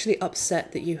 and she's actually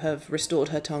upset that you have restored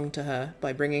her tongue to her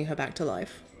by bringing her back to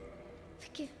life.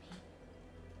 Forgive me.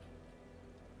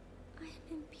 I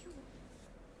am impure.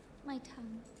 My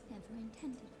tongue never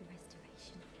intended for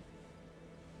restoration.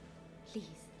 Please,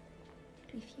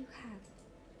 if you have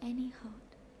any heart,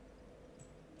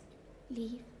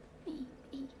 leave me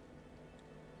be.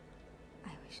 I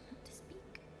wish not to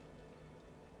speak.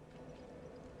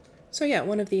 So yeah,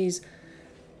 one of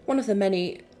the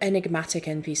many enigmatic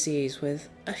NPCs with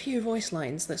a few voice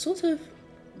lines that sort of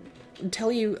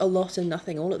tell you a lot and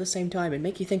nothing all at the same time and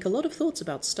make you think a lot of thoughts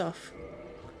about stuff.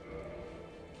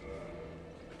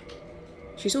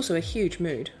 She's also a huge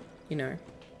mood, you know.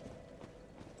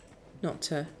 Not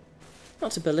to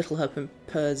belittle her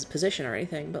position or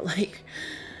anything, but like,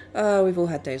 we've all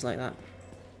had days like that.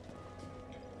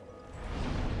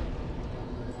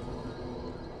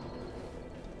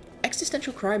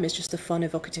 Existential crime is just a fun,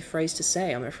 evocative phrase to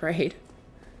say, I'm afraid.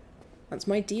 That's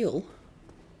my deal.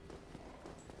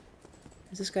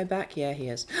 Is this guy back? Yeah, he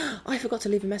is. I forgot to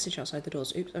leave a message outside the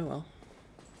doors. Oops, oh well.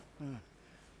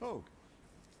 Oh,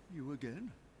 you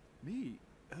again? Me?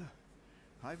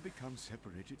 I've become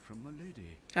separated from my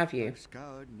lady. Have you? I've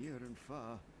scoured near and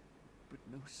far, but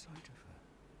no sight of her.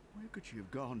 Where could she have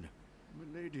gone? My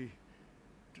lady,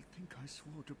 to think I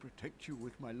swore to protect you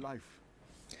with my life.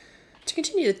 To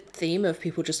continue the theme of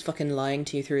people just fucking lying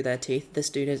to you through their teeth, this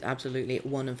dude is absolutely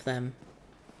one of them.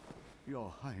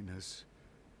 Your Highness,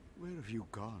 where have you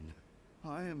gone?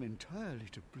 I am entirely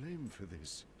to blame for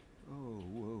this. Oh,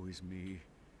 woe is me.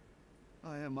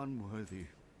 I am unworthy,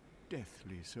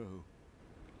 deathly so.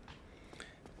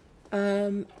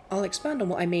 I'll expand on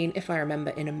what I mean if I remember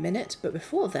in a minute, but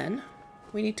before then,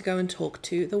 we need to go and talk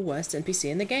to the worst NPC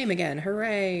in the game again.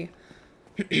 Hooray!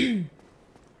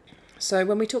 So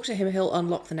when we talk to him, he'll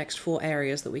unlock the next 4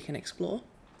 areas that we can explore.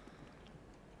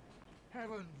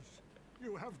 Heavens,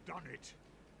 you have done it.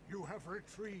 You have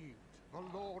retrieved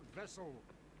the Lord Vessel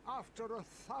after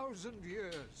 1,000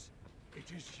 years. It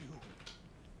is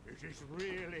you. It is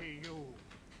really you.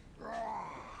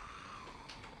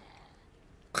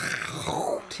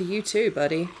 To you too,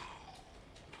 buddy.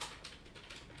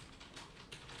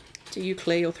 Do you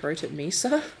clear your throat at me,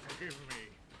 sir? Forgive me.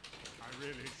 I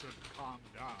really should calm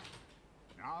down.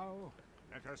 Now,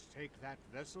 let us take that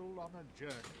vessel on a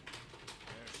journey.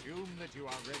 I assume that you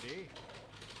are ready.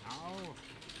 Now,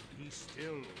 be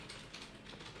still.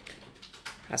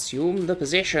 Assume the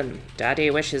position. Daddy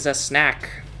wishes a snack.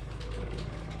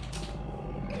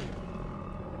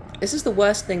 This is the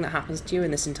worst thing that happens to you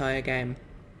in this entire game.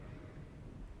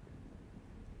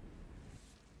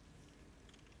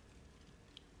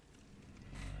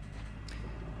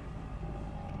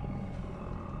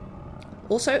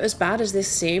 Also, as bad as this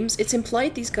seems, it's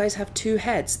implied these guys have 2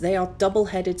 heads. They are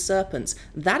double-headed serpents.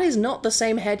 That is not the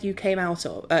same head you came out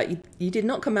of. You did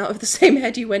not come out of the same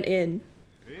head you went in.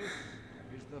 This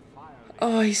is the fire.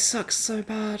 Oh, he sucks so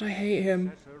bad. I hate him.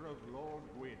 Successor of Lord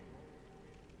Gwyn.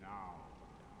 Now,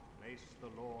 place the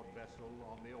Lord Vessel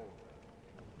on the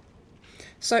altar.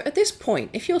 So at this point,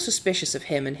 if you're suspicious of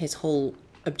him and his whole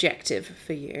objective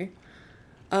for you,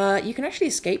 you can actually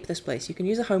escape this place. You can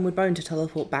use a Homeward Bone to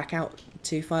teleport back out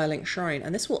to Firelink Shrine,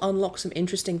 and this will unlock some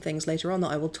interesting things later on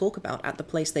that I will talk about at the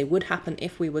place they would happen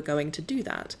if we were going to do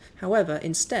that. However,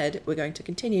 instead, we're going to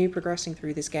continue progressing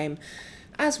through this game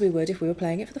as we would if we were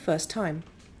playing it for the first time.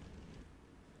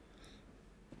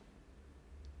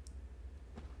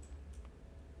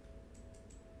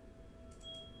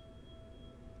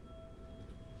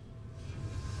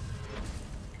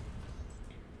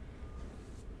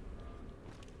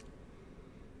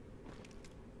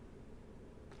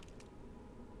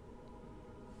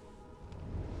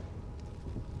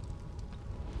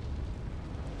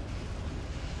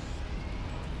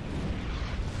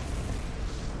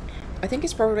 I think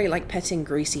it's probably like petting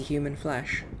greasy human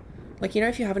flesh. Like, you know,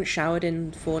 if you haven't showered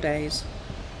in 4 days.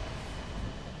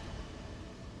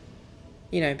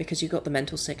 You know, because you've got the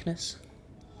mental sickness.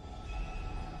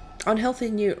 Unhealthy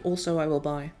newt also I will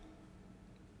buy.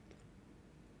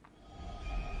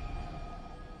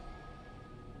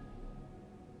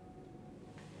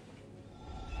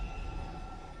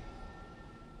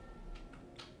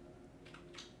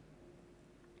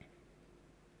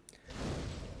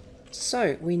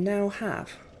 So, we now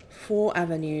have 4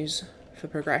 avenues for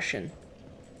progression.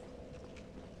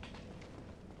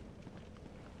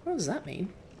 What does that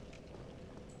mean?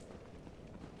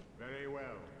 Very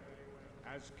well.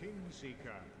 As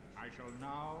Kingseeker, I shall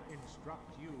now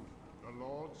instruct you, the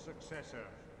Lord's successor,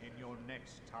 in your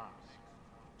next task.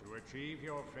 To achieve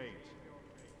your fate,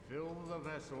 fill the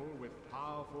vessel with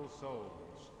powerful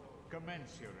souls,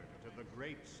 commensurate to the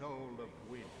great soul of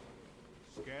Gwyn.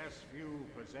 Scarce few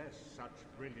possess such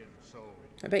brilliant souls.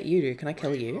 I bet you do. Can I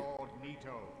kill you? Lord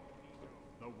Nito,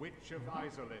 the Witch of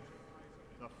Izalith,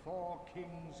 the 4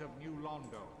 kings of New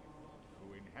Londo,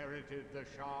 who inherited the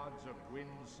shards of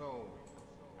Gwyn's soul,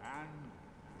 and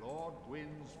Lord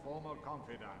Gwyn's former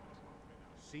confidant,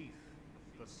 Seath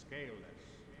the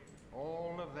Scaleless.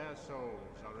 All of their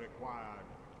souls are required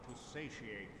to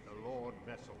satiate the Lord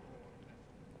Vessel.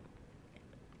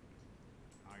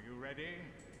 Are you ready?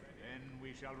 Then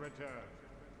we shall return.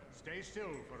 Stay still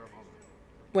for a moment.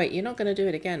 Wait, you're not going to do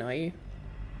it again, are you?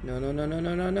 No, no, no, no,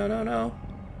 no, no, no, no, no.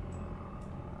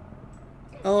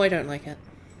 Oh, I don't like it.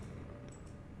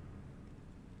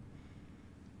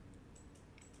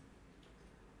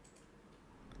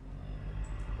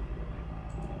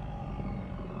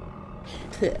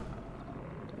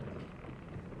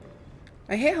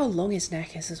 I hate how long his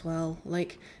neck is as well.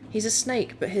 Like, he's a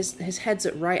snake, but his head's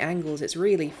at right angles. It's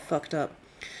really fucked up.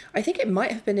 I think it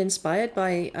might have been inspired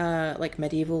by, like,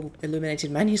 medieval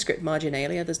illuminated manuscript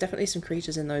marginalia. There's definitely some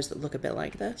creatures in those that look a bit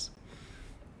like this.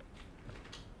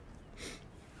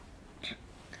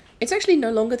 It's actually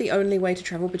no longer the only way to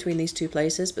travel between these two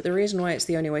places, but the reason why it's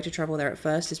the only way to travel there at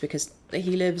first is because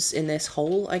he lives in this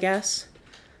hole, I guess.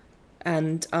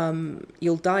 And,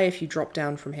 you'll die if you drop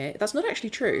down from here. That's not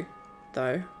actually true,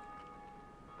 though.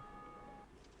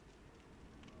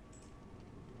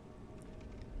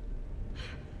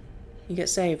 You get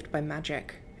saved by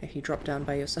magic if you drop down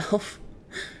by yourself.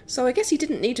 So I guess he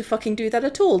didn't need to fucking do that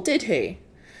at all, did he?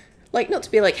 Like, not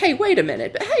to be like, hey, wait a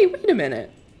minute, but hey, wait a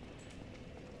minute.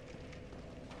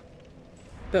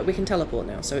 But we can teleport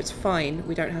now, so it's fine.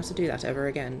 We don't have to do that ever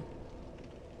again.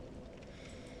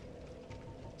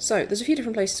 So, there's a few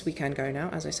different places we can go now,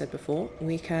 as I said before.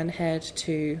 We can head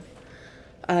to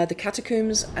the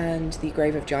Catacombs and the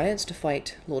Grave of Giants to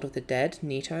fight Lord of the Dead,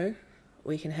 Nito.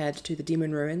 We can head to the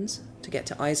Demon Ruins to get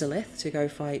to Izalith to go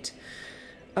fight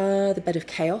the Bed of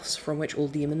Chaos, from which all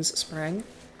demons sprang.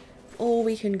 Or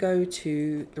we can go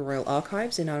to the Royal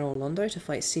Archives in Anor Londo to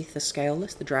fight Seath the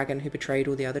Scaleless, the dragon who betrayed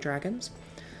all the other dragons.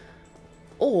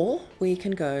 Or we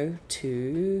can go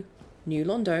to New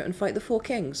Londo and fight the 4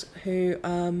 kings, who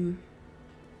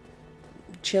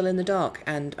chill in the dark,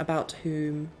 and about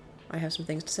whom I have some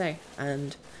things to say,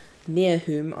 and near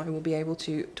whom I will be able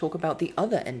to talk about the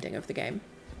other ending of the game.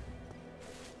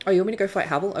 Oh, you want me to go fight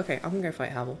Havel? Okay, I'm gonna go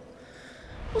fight Havel.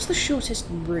 What's the shortest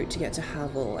route to get to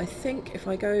Havel? I think if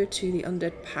I go to the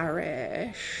Undead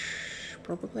Parish,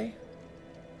 probably.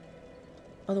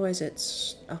 Otherwise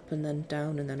it's up and then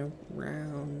down and then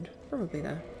around. Probably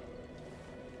there.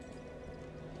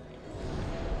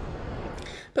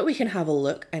 But we can have a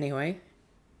look anyway.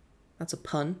 That's a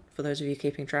pun for those of you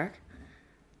keeping track.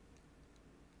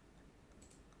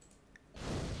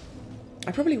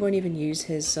 I probably won't even use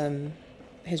his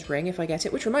ring if I get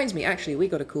it, which reminds me, actually, we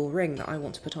got a cool ring that I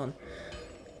want to put on.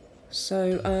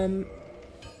 So,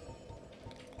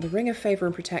 the Ring of Favour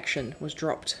and Protection was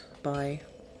dropped by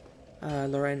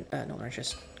Lautrec.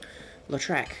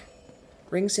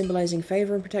 Ring symbolising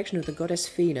favour and protection of the goddess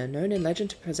Fina, known in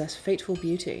legend to possess fateful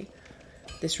beauty.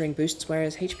 This ring boosts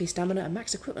wearer's HP, stamina, and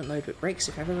max equipment load, but breaks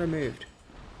if ever removed.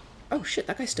 Oh shit,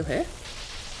 that guy's still here?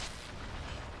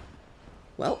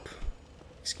 Welp.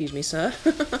 Excuse me, sir.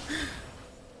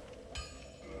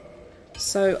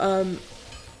 So,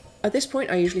 at this point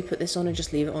I usually put this on and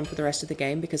just leave it on for the rest of the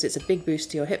game, because it's a big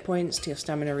boost to your hit points, to your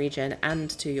stamina regen, and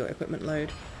to your equipment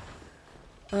load.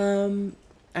 And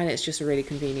it's just really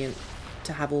convenient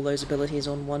to have all those abilities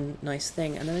on one nice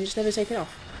thing, and then I just never take it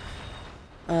off.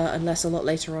 Unless a lot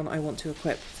later on I want to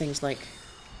equip things like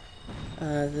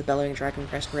the Bellowing Dragon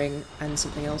Crest ring and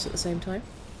something else at the same time.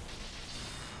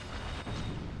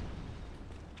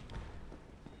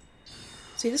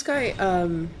 See, this guy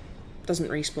doesn't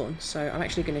respawn, so I'm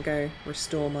actually going to go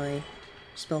restore my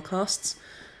spell casts,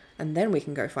 and then we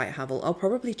can go fight Havel. I'll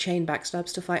probably chain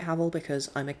backstabs to fight Havel because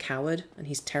I'm a coward and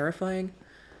he's terrifying.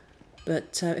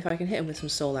 But if I can hit him with some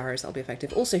soul arrows, that'll be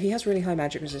effective. Also, he has really high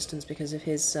magic resistance because of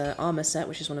his armor set,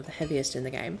 which is one of the heaviest in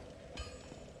the game.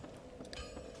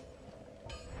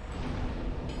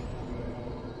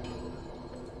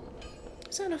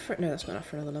 Is that enough for... No, that's not enough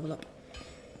for another level up.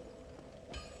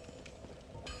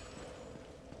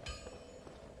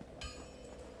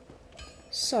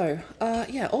 So,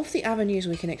 yeah, of the avenues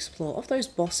we can explore, of those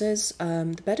bosses,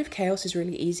 the Bed of Chaos is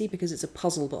really easy because it's a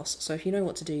puzzle boss. So if you know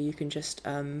what to do, you can just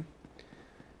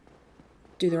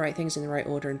do the right things in the right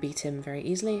order and beat him very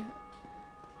easily.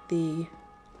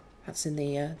 That's in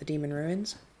the Demon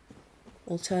Ruins.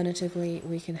 Alternatively,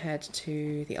 we can head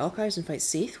to the archives and fight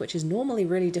Seath, which is normally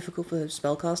really difficult for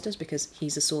spellcasters because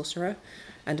he's a sorcerer,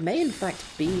 and may in fact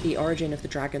be the origin of the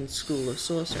Dragon School of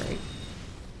Sorcery.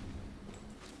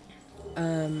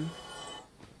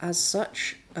 As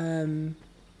such,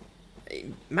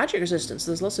 magic resistance,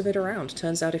 there's lots of it around.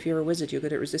 Turns out if you're a wizard, you're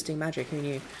good at resisting magic, who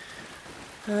knew?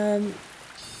 Then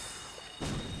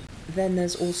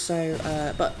there's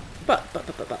also, but,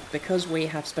 because we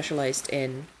have specialised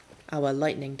in our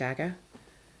lightning dagger,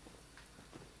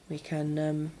 we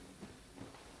can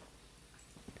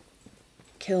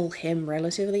kill him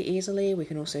relatively easily. We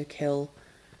can also kill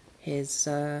his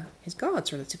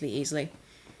guards relatively easily.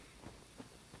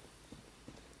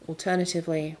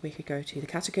 Alternatively, we could go to the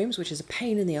catacombs, which is a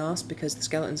pain in the arse because the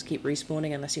skeletons keep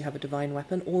respawning unless you have a divine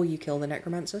weapon, or you kill the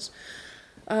necromancers.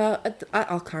 At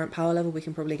our current power level, we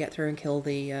can probably get through and kill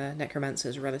the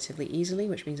necromancers relatively easily,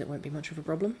 which means it won't be much of a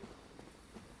problem.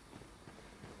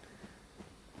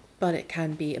 But it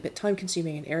can be a bit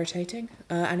time-consuming and irritating.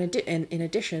 And in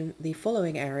addition, the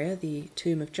following area, the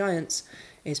Tomb of Giants,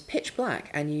 is pitch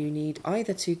black, and you need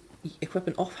either to equip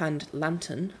an offhand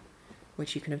lantern,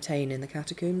 which you can obtain in the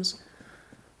catacombs,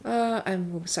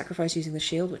 and we'll sacrifice using the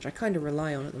shield, which I kind of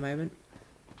rely on at the moment,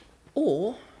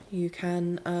 or you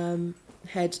can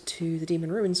head to the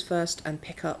Demon Ruins first and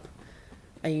pick up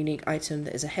a unique item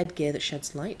that is a headgear that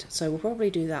sheds light, so we'll probably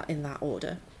do that in that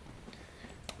order.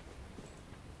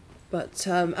 But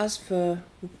as for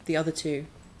the other two,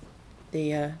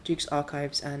 the Duke's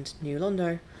Archives and New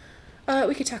Londo,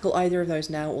 we could tackle either of those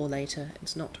now or later.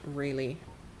 It's not really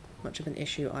much of an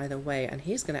issue either way, and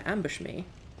he's going to ambush me,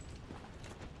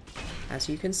 as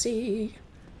you can see.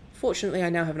 Fortunately, I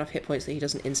now have enough hit points that he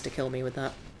doesn't insta-kill me with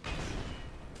that.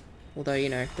 Although, you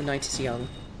know, the night is young.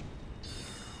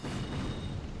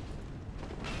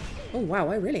 Oh wow,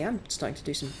 I really am starting to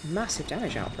do some massive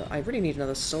damage output. I really need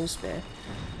another Soul Spear.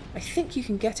 I think you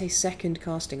can get a second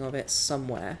casting of it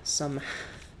somewhere,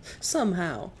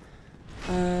 somehow.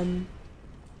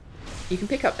 You can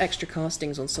pick up extra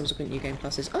castings on subsequent New Game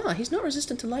Pluses. Ah, he's not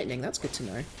resistant to lightning, that's good to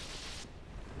know.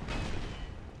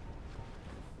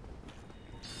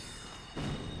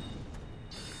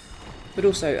 But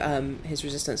also, his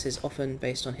resistance is often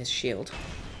based on his shield.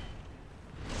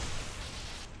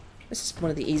 This is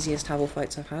one of the easiest Havel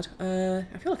fights I've had.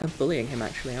 I feel like I'm bullying him,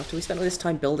 actually, after we spent all this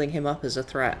time building him up as a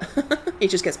threat. He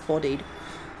just gets bodied.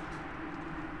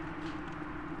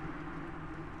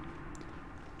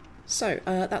 So,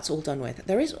 that's all done with.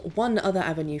 There is one other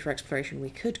avenue for exploration we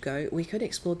could go. We could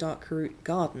explore Darkroot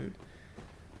Garden.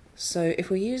 So, if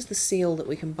we use the seal that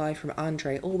we can buy from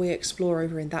Andre, or we explore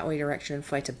over in that way direction and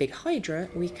fight a big Hydra,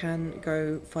 we can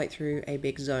go fight through a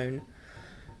big zone.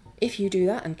 If you do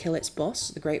that and kill its boss,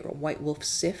 the Great White Wolf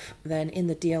Sif, then in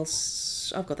the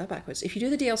DLC... I've got that backwards. If you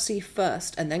do the DLC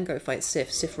first and then go fight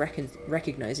Sif, Sif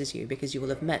recognises you because you will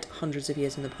have met hundreds of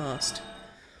years in the past.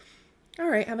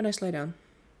 Alright, have a nice lay down.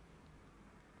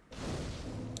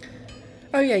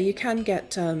 Oh yeah, you can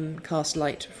get cast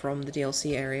light from the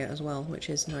DLC area as well, which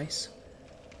is nice.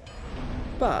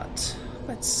 But,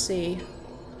 let's see.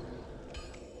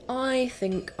 I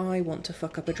think I want to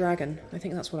fuck up a dragon. I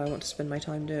think that's what I want to spend my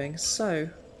time doing. So,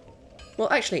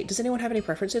 well actually, does anyone have any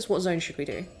preferences? What zone should we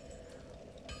do?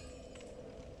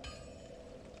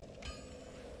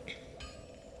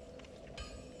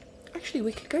 Actually,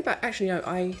 we could go back. Actually, no,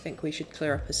 I think we should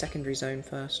clear up a secondary zone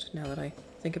first, now that I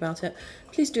think about it.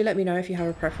 Please do let me know if you have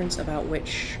a preference about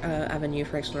which avenue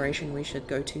for exploration we should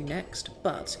go to next,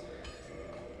 but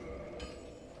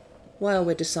while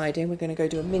we're deciding, we're going to go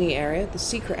to a mini area, the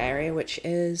secret area, which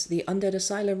is the Undead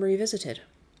Asylum Revisited.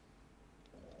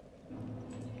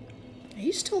 Are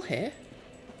you still here?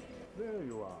 There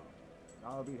you are.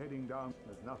 I'll be heading down.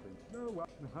 There's nothing. No,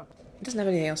 He doesn't have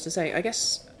anything else to say. I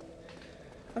guess...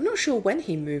 I'm not sure when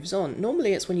he moves on.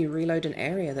 Normally it's when you reload an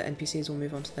area that NPCs will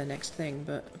move on to their next thing,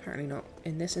 but apparently not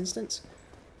in this instance.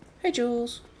 Hey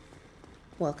Jules.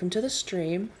 Welcome to the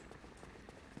stream.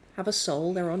 Have a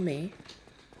soul, they're on me.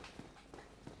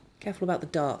 Careful about the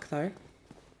dark though.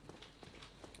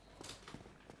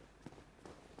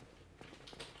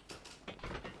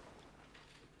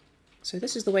 So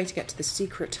this is the way to get to the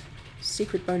secret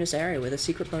bonus area with a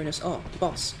secret bonus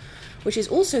boss. Which is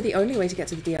also the only way to get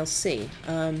to the DLC.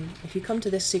 If you come to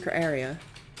this secret area...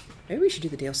 Maybe we should do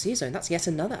the DLC zone. That's yet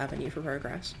another avenue for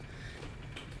progress.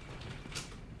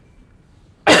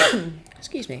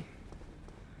 Excuse me.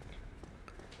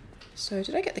 So,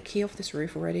 did I get the key off this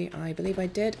roof already? I believe I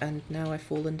did, and now I've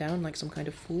fallen down like some kind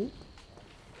of fool.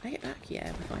 Can I get back?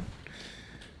 Yeah, we're fine.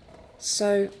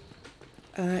 So,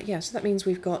 yeah, so that means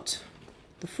we've got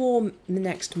the 4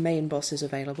 next main bosses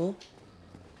available.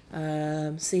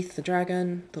 Seath the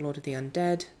Dragon, the Lord of the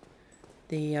Undead,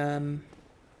 the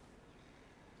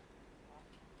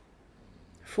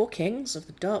Four Kings of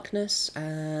the Darkness,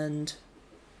 and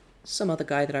some other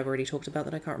guy that I've already talked about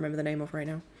that I can't remember the name of right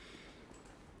now.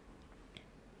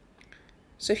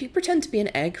 So if you pretend to be an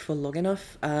egg for long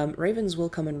enough, ravens will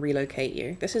come and relocate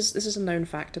you. This is a known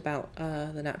fact about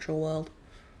the natural world.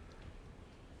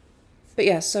 But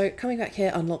yeah, so coming back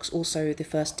here unlocks also the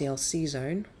first DLC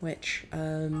zone, which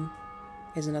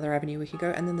is another avenue we could go,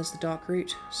 and then there's the Dark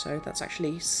Route, so that's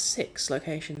actually 6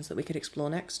 locations that we could explore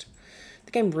next.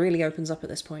 The game really opens up at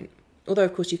this point. Although,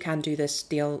 of course, you can do this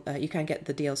you can get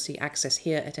the DLC access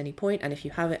here at any point, and if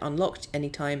you have it unlocked any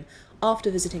time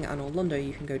after visiting Anor Londo,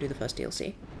 you can go do the first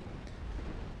DLC.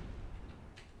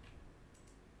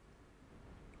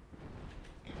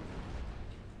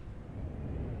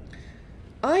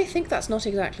 I think that's not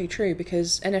exactly true,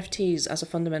 because NFTs, as a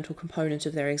fundamental component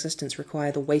of their existence,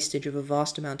 require the wastage of a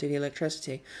vast amount of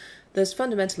electricity. There's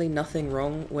fundamentally nothing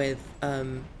wrong with,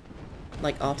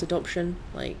 like, art adoption.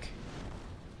 Like,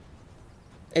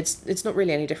 it's not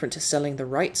really any different to selling the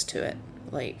rights to it.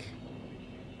 Like,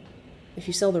 if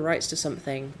you sell the rights to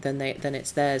something, then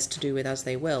it's theirs to do with as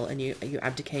they will, and you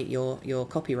abdicate your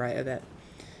copyright of it.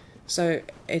 So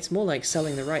it's more like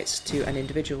selling the rights to an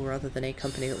individual rather than a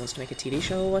company that wants to make a TV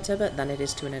show or whatever than it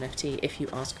is to an NFT, if you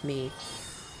ask me.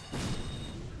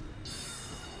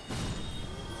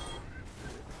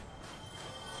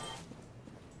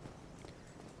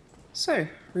 So,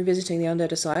 revisiting the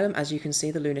Undead Asylum, as you can see,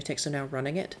 the lunatics are now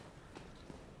running it.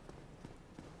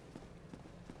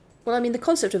 Well, I mean, the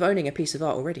concept of owning a piece of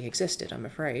art already existed, I'm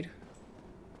afraid.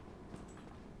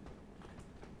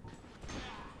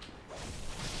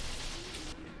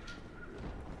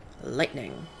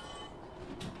 Lightning.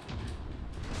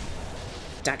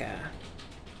 Dagger.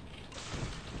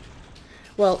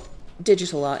 Well,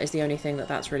 digital art is the only thing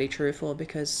that's really true for,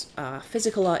 because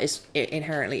physical art is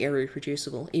inherently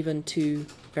irreproducible. Even 2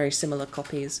 very similar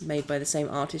copies made by the same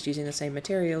artist using the same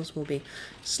materials will be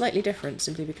slightly different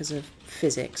simply because of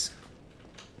physics.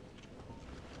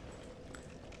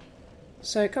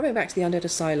 So coming back to the Undead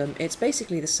Asylum, it's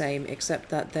basically the same, except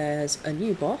that there's a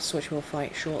new boss, which we'll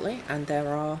fight shortly, and there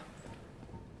are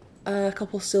a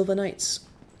couple Silver Knights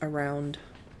around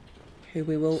who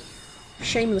we will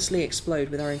shamelessly explode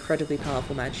with our incredibly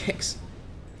powerful magics.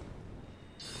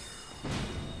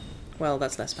 Well,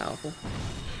 that's less powerful.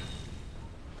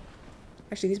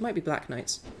 Actually, these might be Black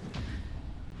Knights.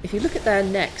 If you look at their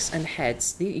necks and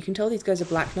heads, you can tell these guys are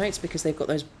Black Knights because they've got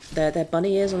those their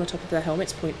bunny ears on the top of their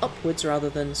helmets point upwards rather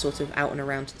than sort of out and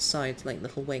around to the sides like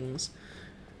little wings.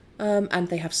 And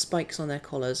they have spikes on their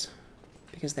collars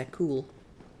because they're cool.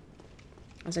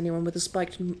 As anyone with a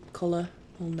spiked collar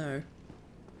will know.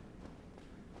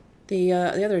 The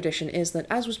other addition is that,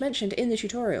 as was mentioned in the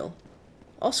tutorial,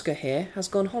 Oscar here has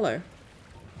gone hollow.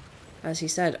 As he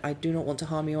said, I do not want to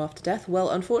harm you after death. Well,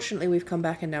 unfortunately we've come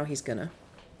back and now he's gonna.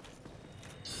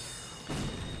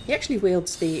 He actually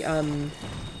wields the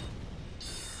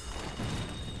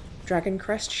Dragon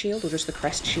Crest shield, or just the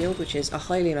Crest shield, which is a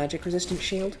highly magic resistant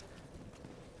shield.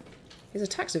 His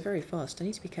attacks are very fast, I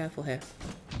need to be careful here.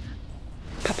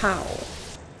 Pow!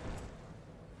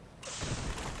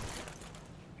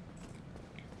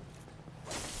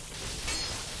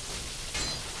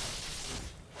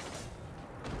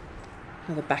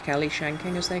 Another back alley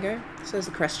shanking as they go. So there's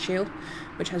the Crest Shield,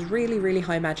 which has really, really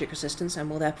high magic resistance and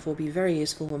will therefore be very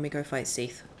useful when we go fight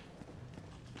Seath.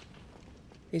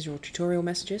 These are all tutorial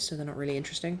messages, so they're not really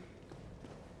interesting.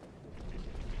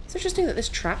 It's interesting that this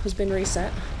trap has been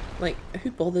reset. Like,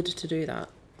 who bothered to do that?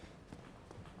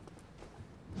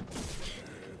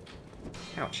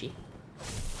 Ouchie.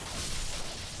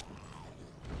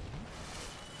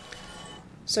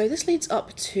 So this leads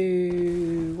up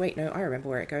to... Wait, no, I remember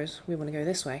where it goes. We want to go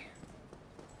this way.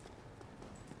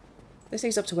 This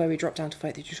leads up to where we drop down to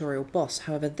fight the tutorial boss.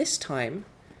 However, this time,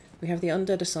 we have the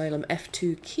Undead Asylum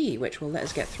F2 key, which will let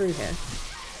us get through here.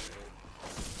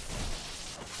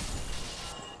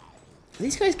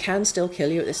 These guys can still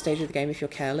kill you at this stage of the game if you're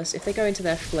careless. If they go into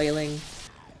their flailing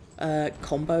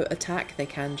combo attack, they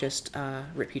can just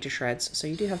rip you to shreds. So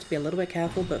you do have to be a little bit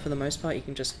careful, but for the most part you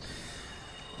can just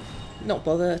not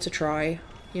bother to try,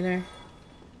 you know?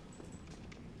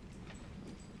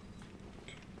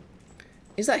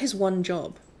 Is that his one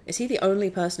job? Is he the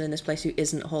only person in this place who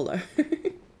isn't hollow?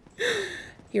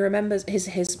 He remembers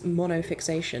his mono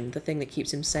fixation. The thing that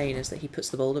keeps him sane is that he puts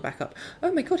the boulder back up.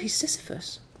 Oh my god, he's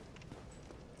Sisyphus.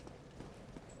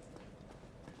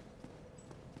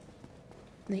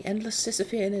 The endless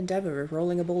Sisyphean endeavour of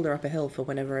rolling a boulder up a hill for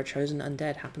whenever a chosen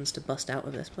undead happens to bust out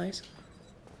of this place.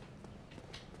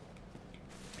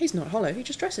 He's not hollow, he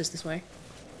just dresses this way.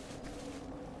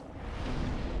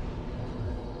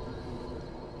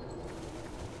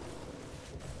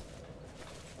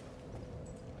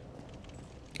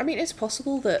 I mean, it's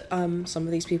possible that some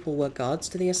of these people were guards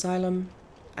to the asylum,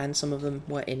 and some of them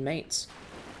were inmates.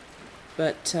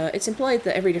 But it's implied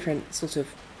that every different sort of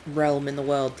realm in the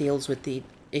world deals with the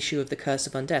issue of the curse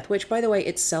of undeath, which, by the way,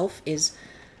 itself is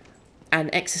an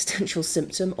existential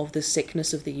symptom of the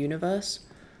sickness of the universe.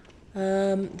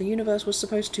 The universe was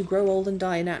supposed to grow old and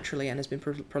die naturally, and has been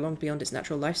prolonged beyond its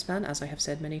natural lifespan, as I have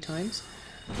said many times.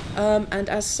 And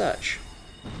as such,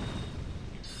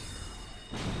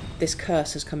 this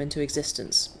curse has come into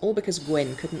existence, all because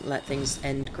Gwyn couldn't let things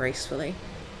end gracefully.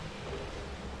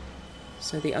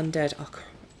 So the undead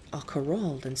are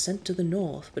corralled and sent to the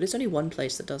north, but it's only one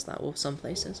place that does that, or some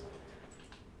places.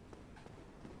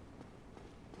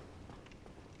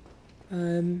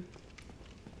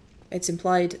 It's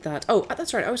implied that... Oh,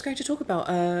 that's right, I was going to talk about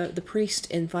the priest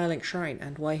in Firelink Shrine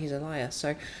and why he's a liar.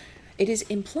 So it is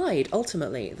implied,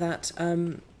 ultimately, that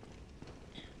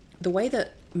the way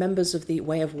that members of the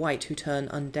Way of White who turn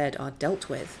undead are dealt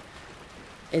with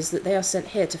is that they are sent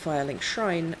here to Firelink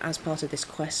Shrine as part of this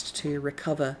quest to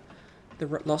recover the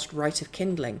lost Rite of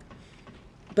Kindling.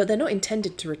 But they're not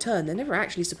intended to return, they're never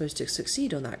actually supposed to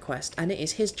succeed on that quest, and it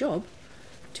is his job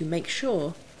to make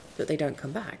sure that they don't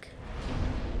come back.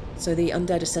 So the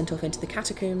undead are sent off into the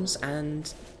catacombs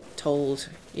and told,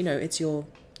 you know, it's your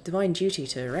divine duty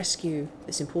to rescue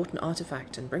this important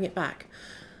artifact and bring it back.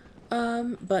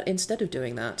 But instead of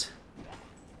doing that,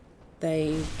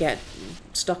 they get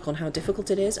stuck on how difficult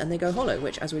it is and they go hollow,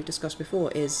 which, as we've discussed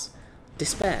before, is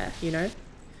despair, you know?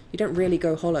 You don't really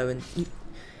go hollow, and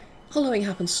hollowing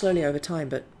happens slowly over time,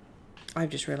 but I've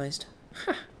just realised,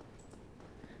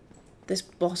 this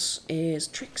boss is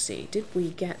tricksy. Did we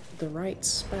get the right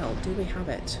spell? Do we have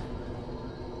it?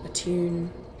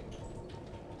 Attune,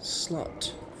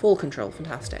 slot, fall control,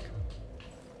 fantastic.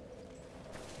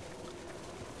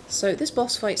 So this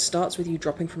boss fight starts with you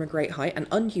dropping from a great height, and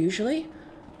unusually,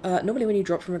 normally when you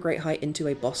drop from a great height into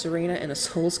a boss arena in a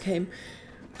Souls game,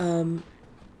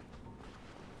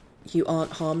 you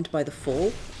aren't harmed by the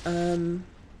fall,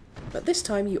 but this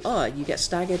time you are. You get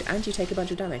staggered and you take a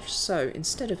bunch of damage. So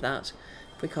instead of that,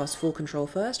 if we cast full control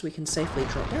first, we can safely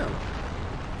drop down.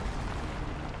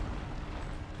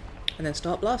 And then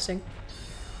start blasting.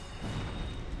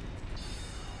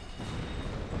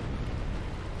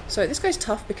 So this guy's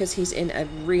tough because he's in a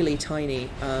really tiny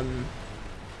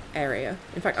area.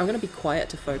 In fact, I'm going to be quiet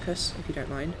to focus, if you don't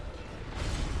mind.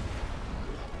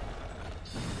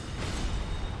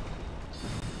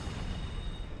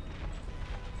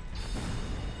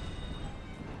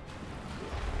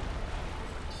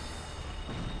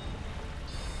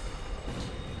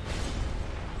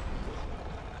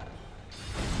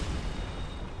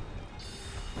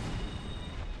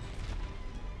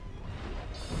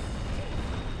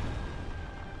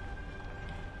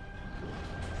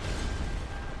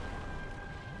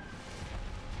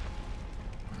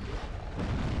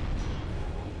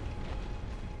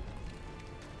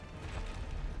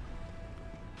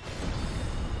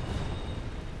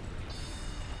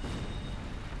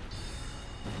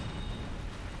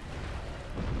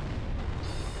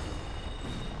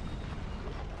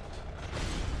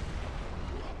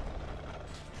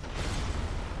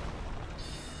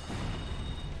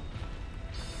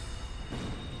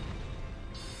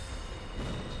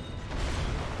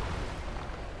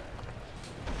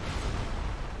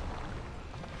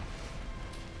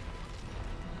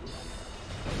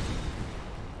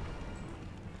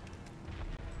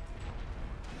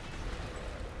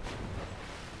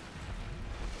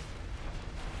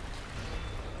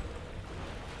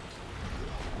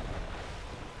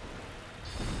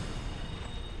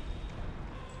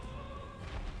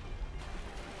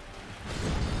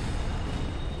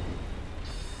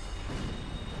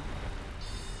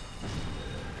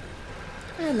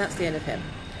 And that's the end of him.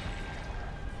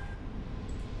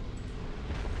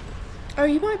 Oh,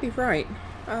 you might be right.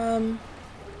 I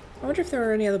wonder if there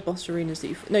are any other boss arenas that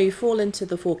you... No, you fall into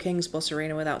the Four Kings boss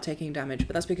arena without taking damage,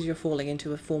 but that's because you're falling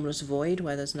into a formless void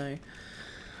where there's no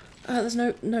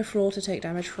floor to take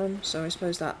damage from, so I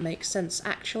suppose that makes sense,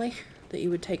 actually, that you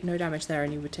would take no damage there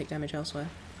and you would take damage elsewhere.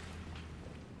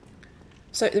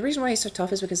 So the reason why he's so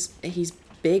tough is because he's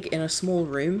big in a small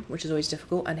room, which is always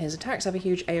difficult, and his attacks have a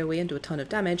huge AoE and do a ton of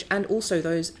damage, and also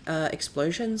those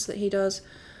explosions that he does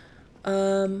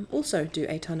also do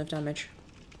a ton of damage.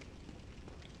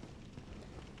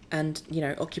 And, you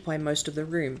know, occupy most of the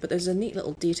room. But there's a neat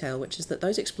little detail, which is that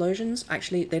those explosions,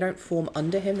 actually, they don't form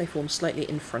under him, they form slightly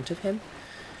in front of him.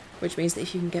 Which means that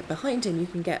if you can get behind him, you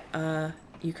can get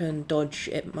you can dodge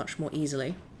it much more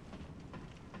easily.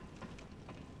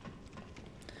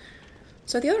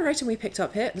 So the other item we picked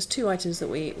up here, there's two items that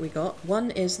we got.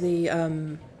 One is the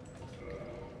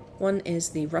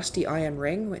rusty iron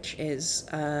ring, which is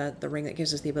the ring that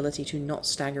gives us the ability to not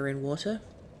stagger in water.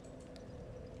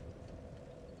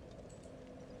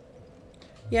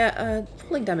 Yeah,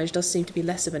 falling damage does seem to be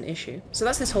less of an issue. So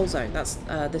that's this whole zone. That's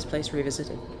this place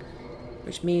revisited.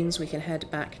 Which means we can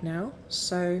head back now.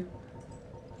 So,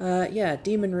 yeah,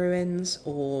 Demon Ruins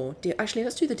or... Actually,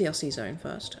 let's do the DLC zone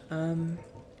first.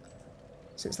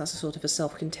 Since that's a sort of a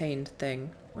self-contained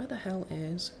thing. Where the hell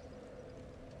am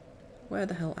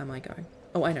I going?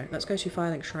 Oh, I know. Let's go to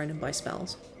Firelink Shrine and buy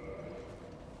spells.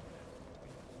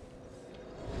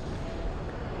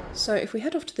 So if we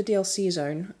head off to the DLC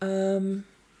zone,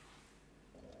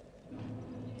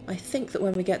 I think that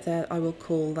when we get there I will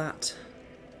call that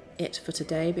it for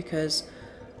today, because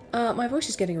my voice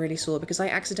is getting really sore because I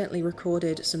accidentally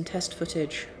recorded some test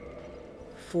footage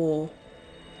for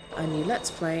a new Let's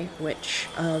Play, which,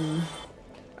 and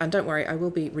don't worry, I will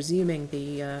be resuming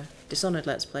the Dishonored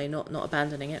Let's Play, not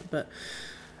abandoning it, but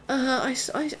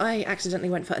I accidentally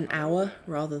went for an hour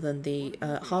rather than the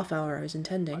half hour I was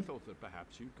intending. I thought that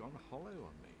perhaps you'd gone hollow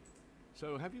on me.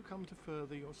 So have you come to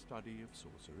further your study of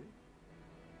sorcery?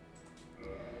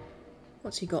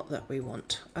 What's he got that we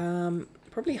want?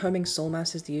 Probably Homing Soul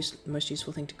Mass is the most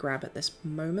useful thing to grab at this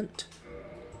moment.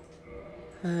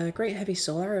 Great Heavy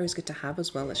Soul Arrow is good to have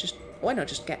as well. Let's just... Why not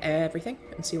just get everything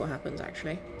and see what happens,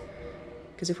 actually?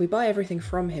 Because if we buy everything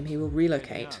from him, he will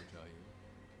relocate.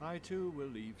 I too will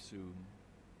leave soon.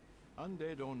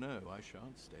 Undead or no, I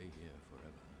shan't stay here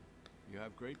forever. You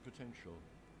have great potential.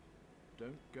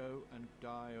 Don't go and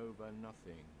die over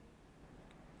nothing.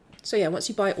 So yeah, once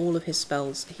you buy all of his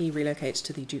spells, he relocates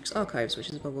to the Duke's Archives, which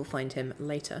is where we'll find him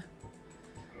later.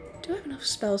 Do I have enough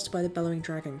spells to buy the Bellowing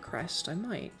Dragon Crest? I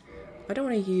might. I don't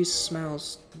want to use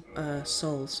Smaug's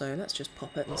soul, so let's just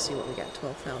pop it and see what we get.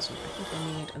 12,000. I think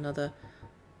I need another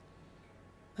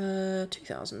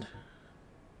 2,000.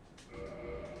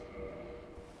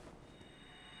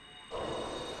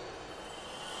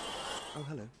 Oh,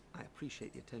 hello. I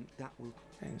appreciate the attempt. That will...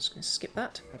 I'm just going to skip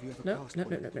that. Have you ever No. cast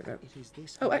one of them? No. It is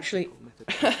this Oh, actually, method.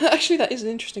 actually that is an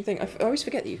interesting thing. I always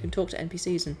forget that you can talk to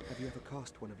NPCs and... Have you ever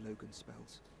cast one of Logan's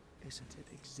spells? Isn't it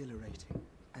exhilarating?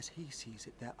 As he sees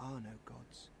it, there are no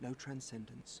gods, no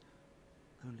transcendence,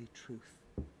 only truth.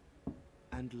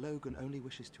 And Logan only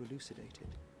wishes to elucidate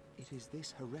it. It is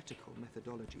this heretical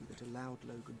methodology that allowed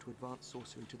Logan to advance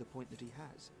sorcery to the point that he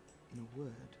has. In a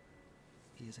word,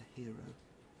 he is a hero.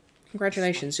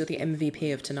 Congratulations, you're the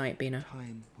MVP of tonight, Bina.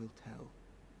 Time will tell.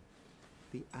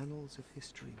 The annals of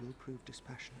history will prove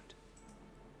dispassionate.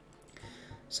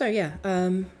 So yeah,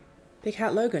 Big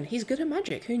Hat Logan, he's good at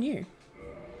magic, who knew?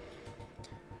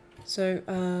 So,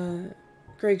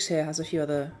 Griggs here has a few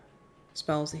other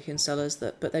spells that he can sell us,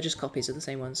 but they're just copies of the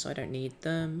same ones, so I don't need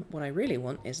them. What I really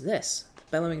want is this, the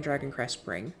Bellowing Dragon Crest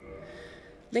Ring.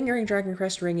 Lingering Dragon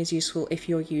Crest Ring is useful if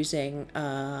you're using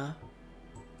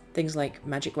things like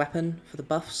Magic Weapon for the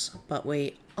buffs, but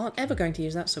we aren't ever going to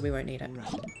use that, so we won't need it.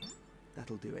 Right.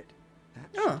 That'll do it.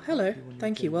 Oh, hello.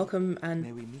 Thank you. Welcome,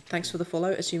 and thanks for the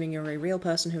follow, assuming you're a real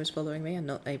person who is following me and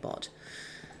not a bot.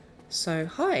 So,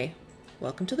 hi.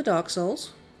 Welcome to the Dark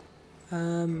Souls.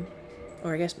 Or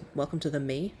I guess, welcome to the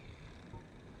me.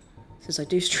 Since I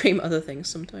do stream other things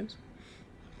sometimes.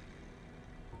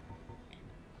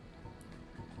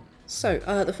 So,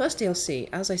 the first DLC,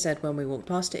 as I said when we walked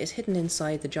past it, is hidden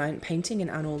inside the giant painting in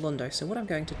Anor Londo. So what I'm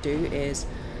going to do is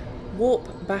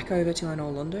warp back over to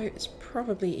Anor Londo. It's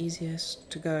probably easiest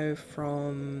to go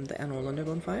from the Anor Londo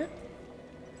bonfire.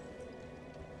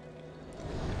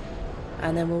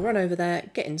 And then we'll run over there,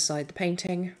 get inside the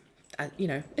painting. You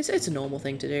know, it's a normal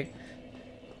thing to do.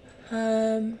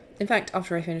 In fact,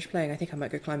 after I finish playing, I think I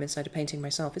might go climb inside a painting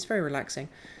myself. It's very relaxing.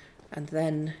 And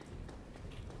then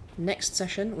next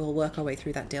session, we'll work our way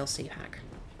through that DLC pack.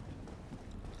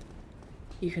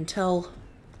 You can tell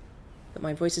that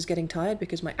my voice is getting tired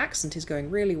because my accent is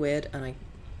going really weird and I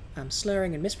am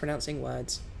slurring and mispronouncing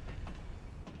words.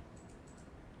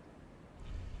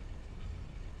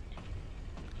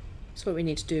 So what we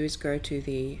need to do is go to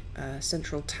the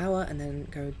central tower and then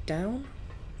go down.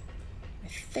 I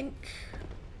think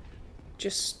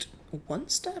just one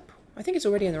step? I think it's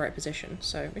already in the right position,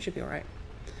 so it should be alright.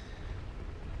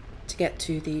 To get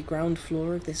to the ground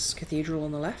floor of this cathedral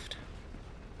on the left.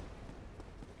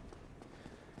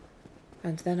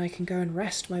 And then I can go and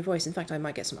rest my voice. In fact, I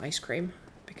might get some ice cream,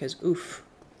 because oof.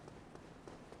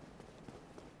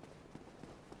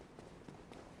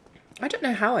 I don't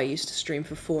know how I used to stream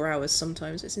for 4 hours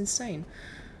sometimes, it's insane.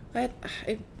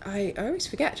 I always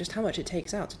forget just how much it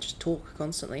takes out to just talk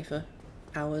constantly for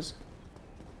hours.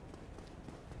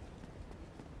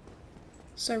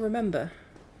 So remember,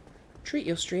 treat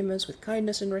your streamers with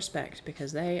kindness and respect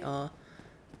because they are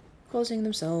causing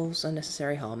themselves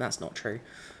unnecessary harm. That's not true.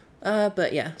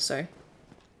 But yeah, so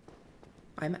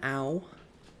I'm ow.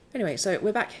 Anyway, so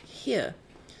we're back here.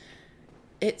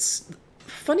 It's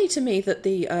funny to me that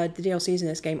the DLCs in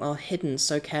this game are hidden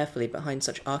so carefully behind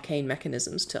such arcane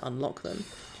mechanisms to unlock them.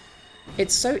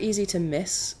 It's so easy to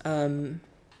miss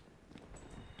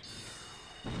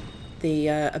the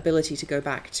ability to go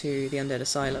back to the Undead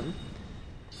Asylum.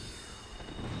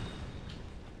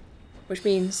 Which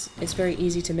means it's very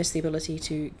easy to miss the ability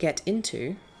to get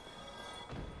into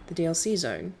the DLC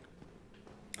zone.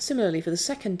 Similarly, for the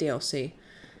second DLC,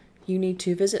 you need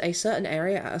to visit a certain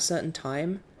area at a certain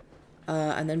time,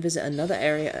 and then visit another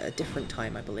area at a different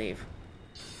time, I believe.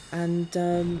 And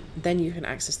then you can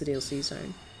access the DLC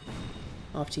zone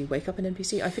after you wake up an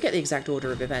NPC. I forget the exact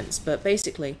order of events, but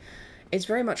basically, it's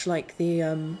very much like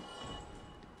the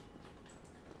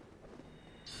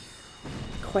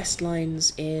quest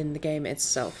lines in the game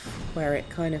itself, where it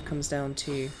kind of comes down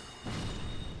to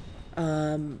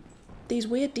these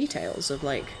weird details of,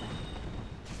 like,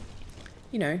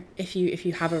 you know, if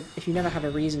you never have a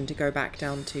reason to go back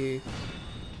down to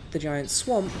the giant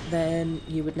swamp, then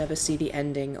you would never see the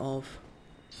ending of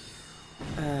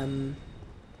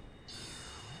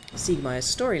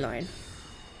Siegmeyer's storyline.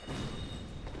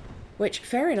 Which,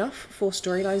 fair enough for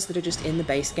storylines that are just in the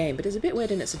base game, but it's a bit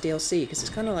weird and it's a DLC, because it's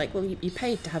kind of like, well, you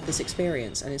paid to have this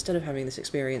experience, and instead of having this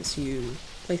experience, you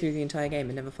play through the entire game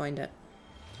and never find it.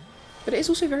 But it is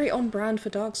also very on-brand for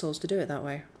Dark Souls to do it that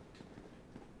way.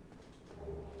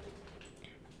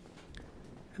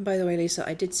 And by the way, Lisa,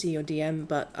 I did see your DM,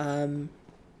 but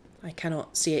I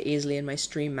cannot see it easily in my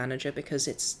stream manager because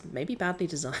it's maybe badly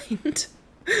designed.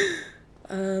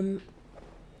 I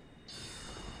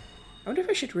wonder if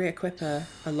I should re-equip a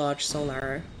large soul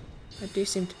arrow. I do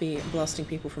seem to be blasting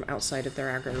people from outside of their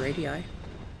aggro radii.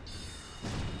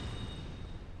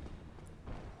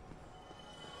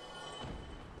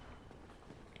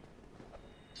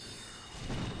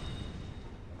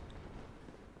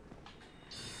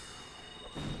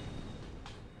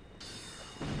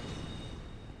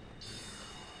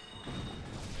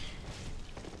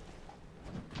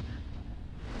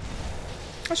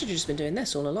 I should have just been doing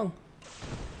this all along.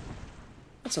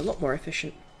 That's a lot more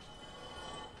efficient.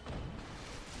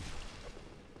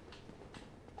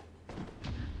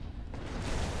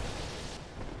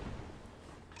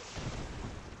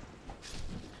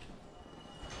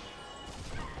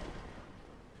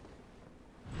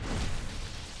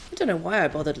 I don't know why I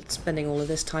bothered spending all of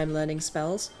this time learning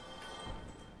spells.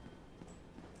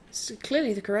 It's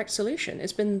clearly the correct solution.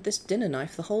 It's been this dinner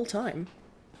knife the whole time.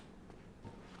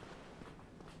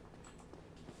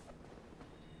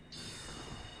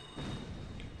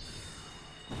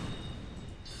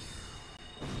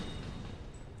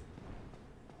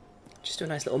 Just do a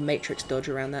nice little matrix dodge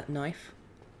around that knife.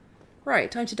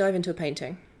 Right, time to dive into a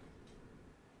painting.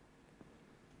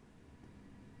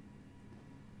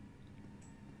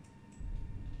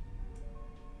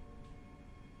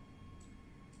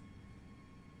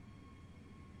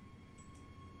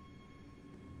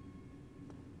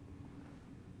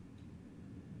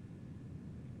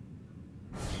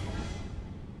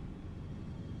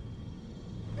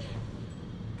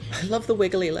 I love the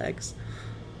wiggly legs.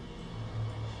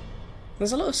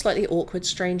 There's a lot of slightly awkward,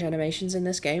 strange animations in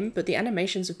this game, but the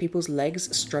animations of people's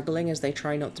legs struggling as they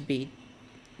try not to be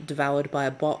devoured by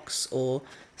a box or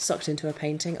sucked into a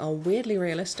painting are weirdly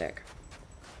realistic.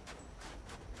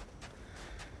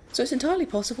 So it's entirely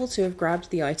possible to have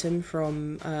grabbed the item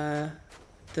from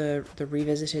the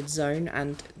revisited zone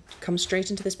and come straight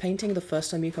into this painting the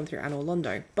first time you come through Anor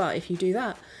Londo, but if you do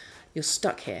that, you're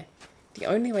stuck here. The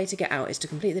only way to get out is to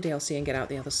complete the DLC and get out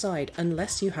the other side,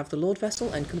 unless you have the Lord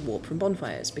Vessel and can warp from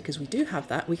bonfires, because we do have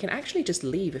that. We can actually just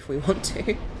leave if we want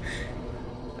to.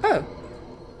 Oh.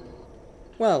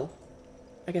 Well,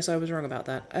 I guess I was wrong about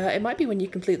that. It might be when you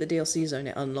complete the DLC zone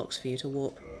it unlocks for you to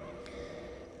warp.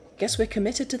 Guess we're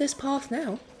committed to this path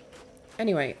now.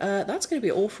 Anyway, that's going to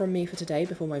be all from me for today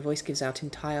before my voice gives out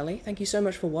entirely. Thank you so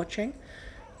much for watching.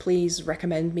 Please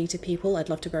recommend me to people. I'd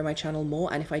love to grow my channel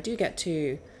more, and if I do get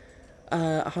to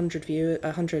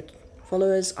 100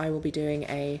 followers, I will be doing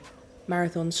a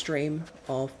marathon stream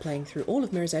of playing through all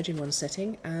of Mirror's Edge in one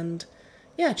sitting, and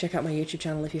yeah, check out my YouTube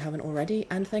channel if you haven't already,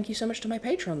 and thank you so much to my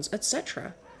patrons,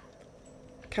 etc.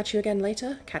 Catch you again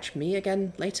later, catch me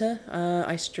again later.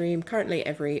 I stream currently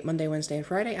every Monday, Wednesday and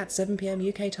Friday at 7 PM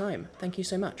UK time. Thank you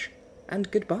so much,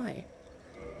 and goodbye.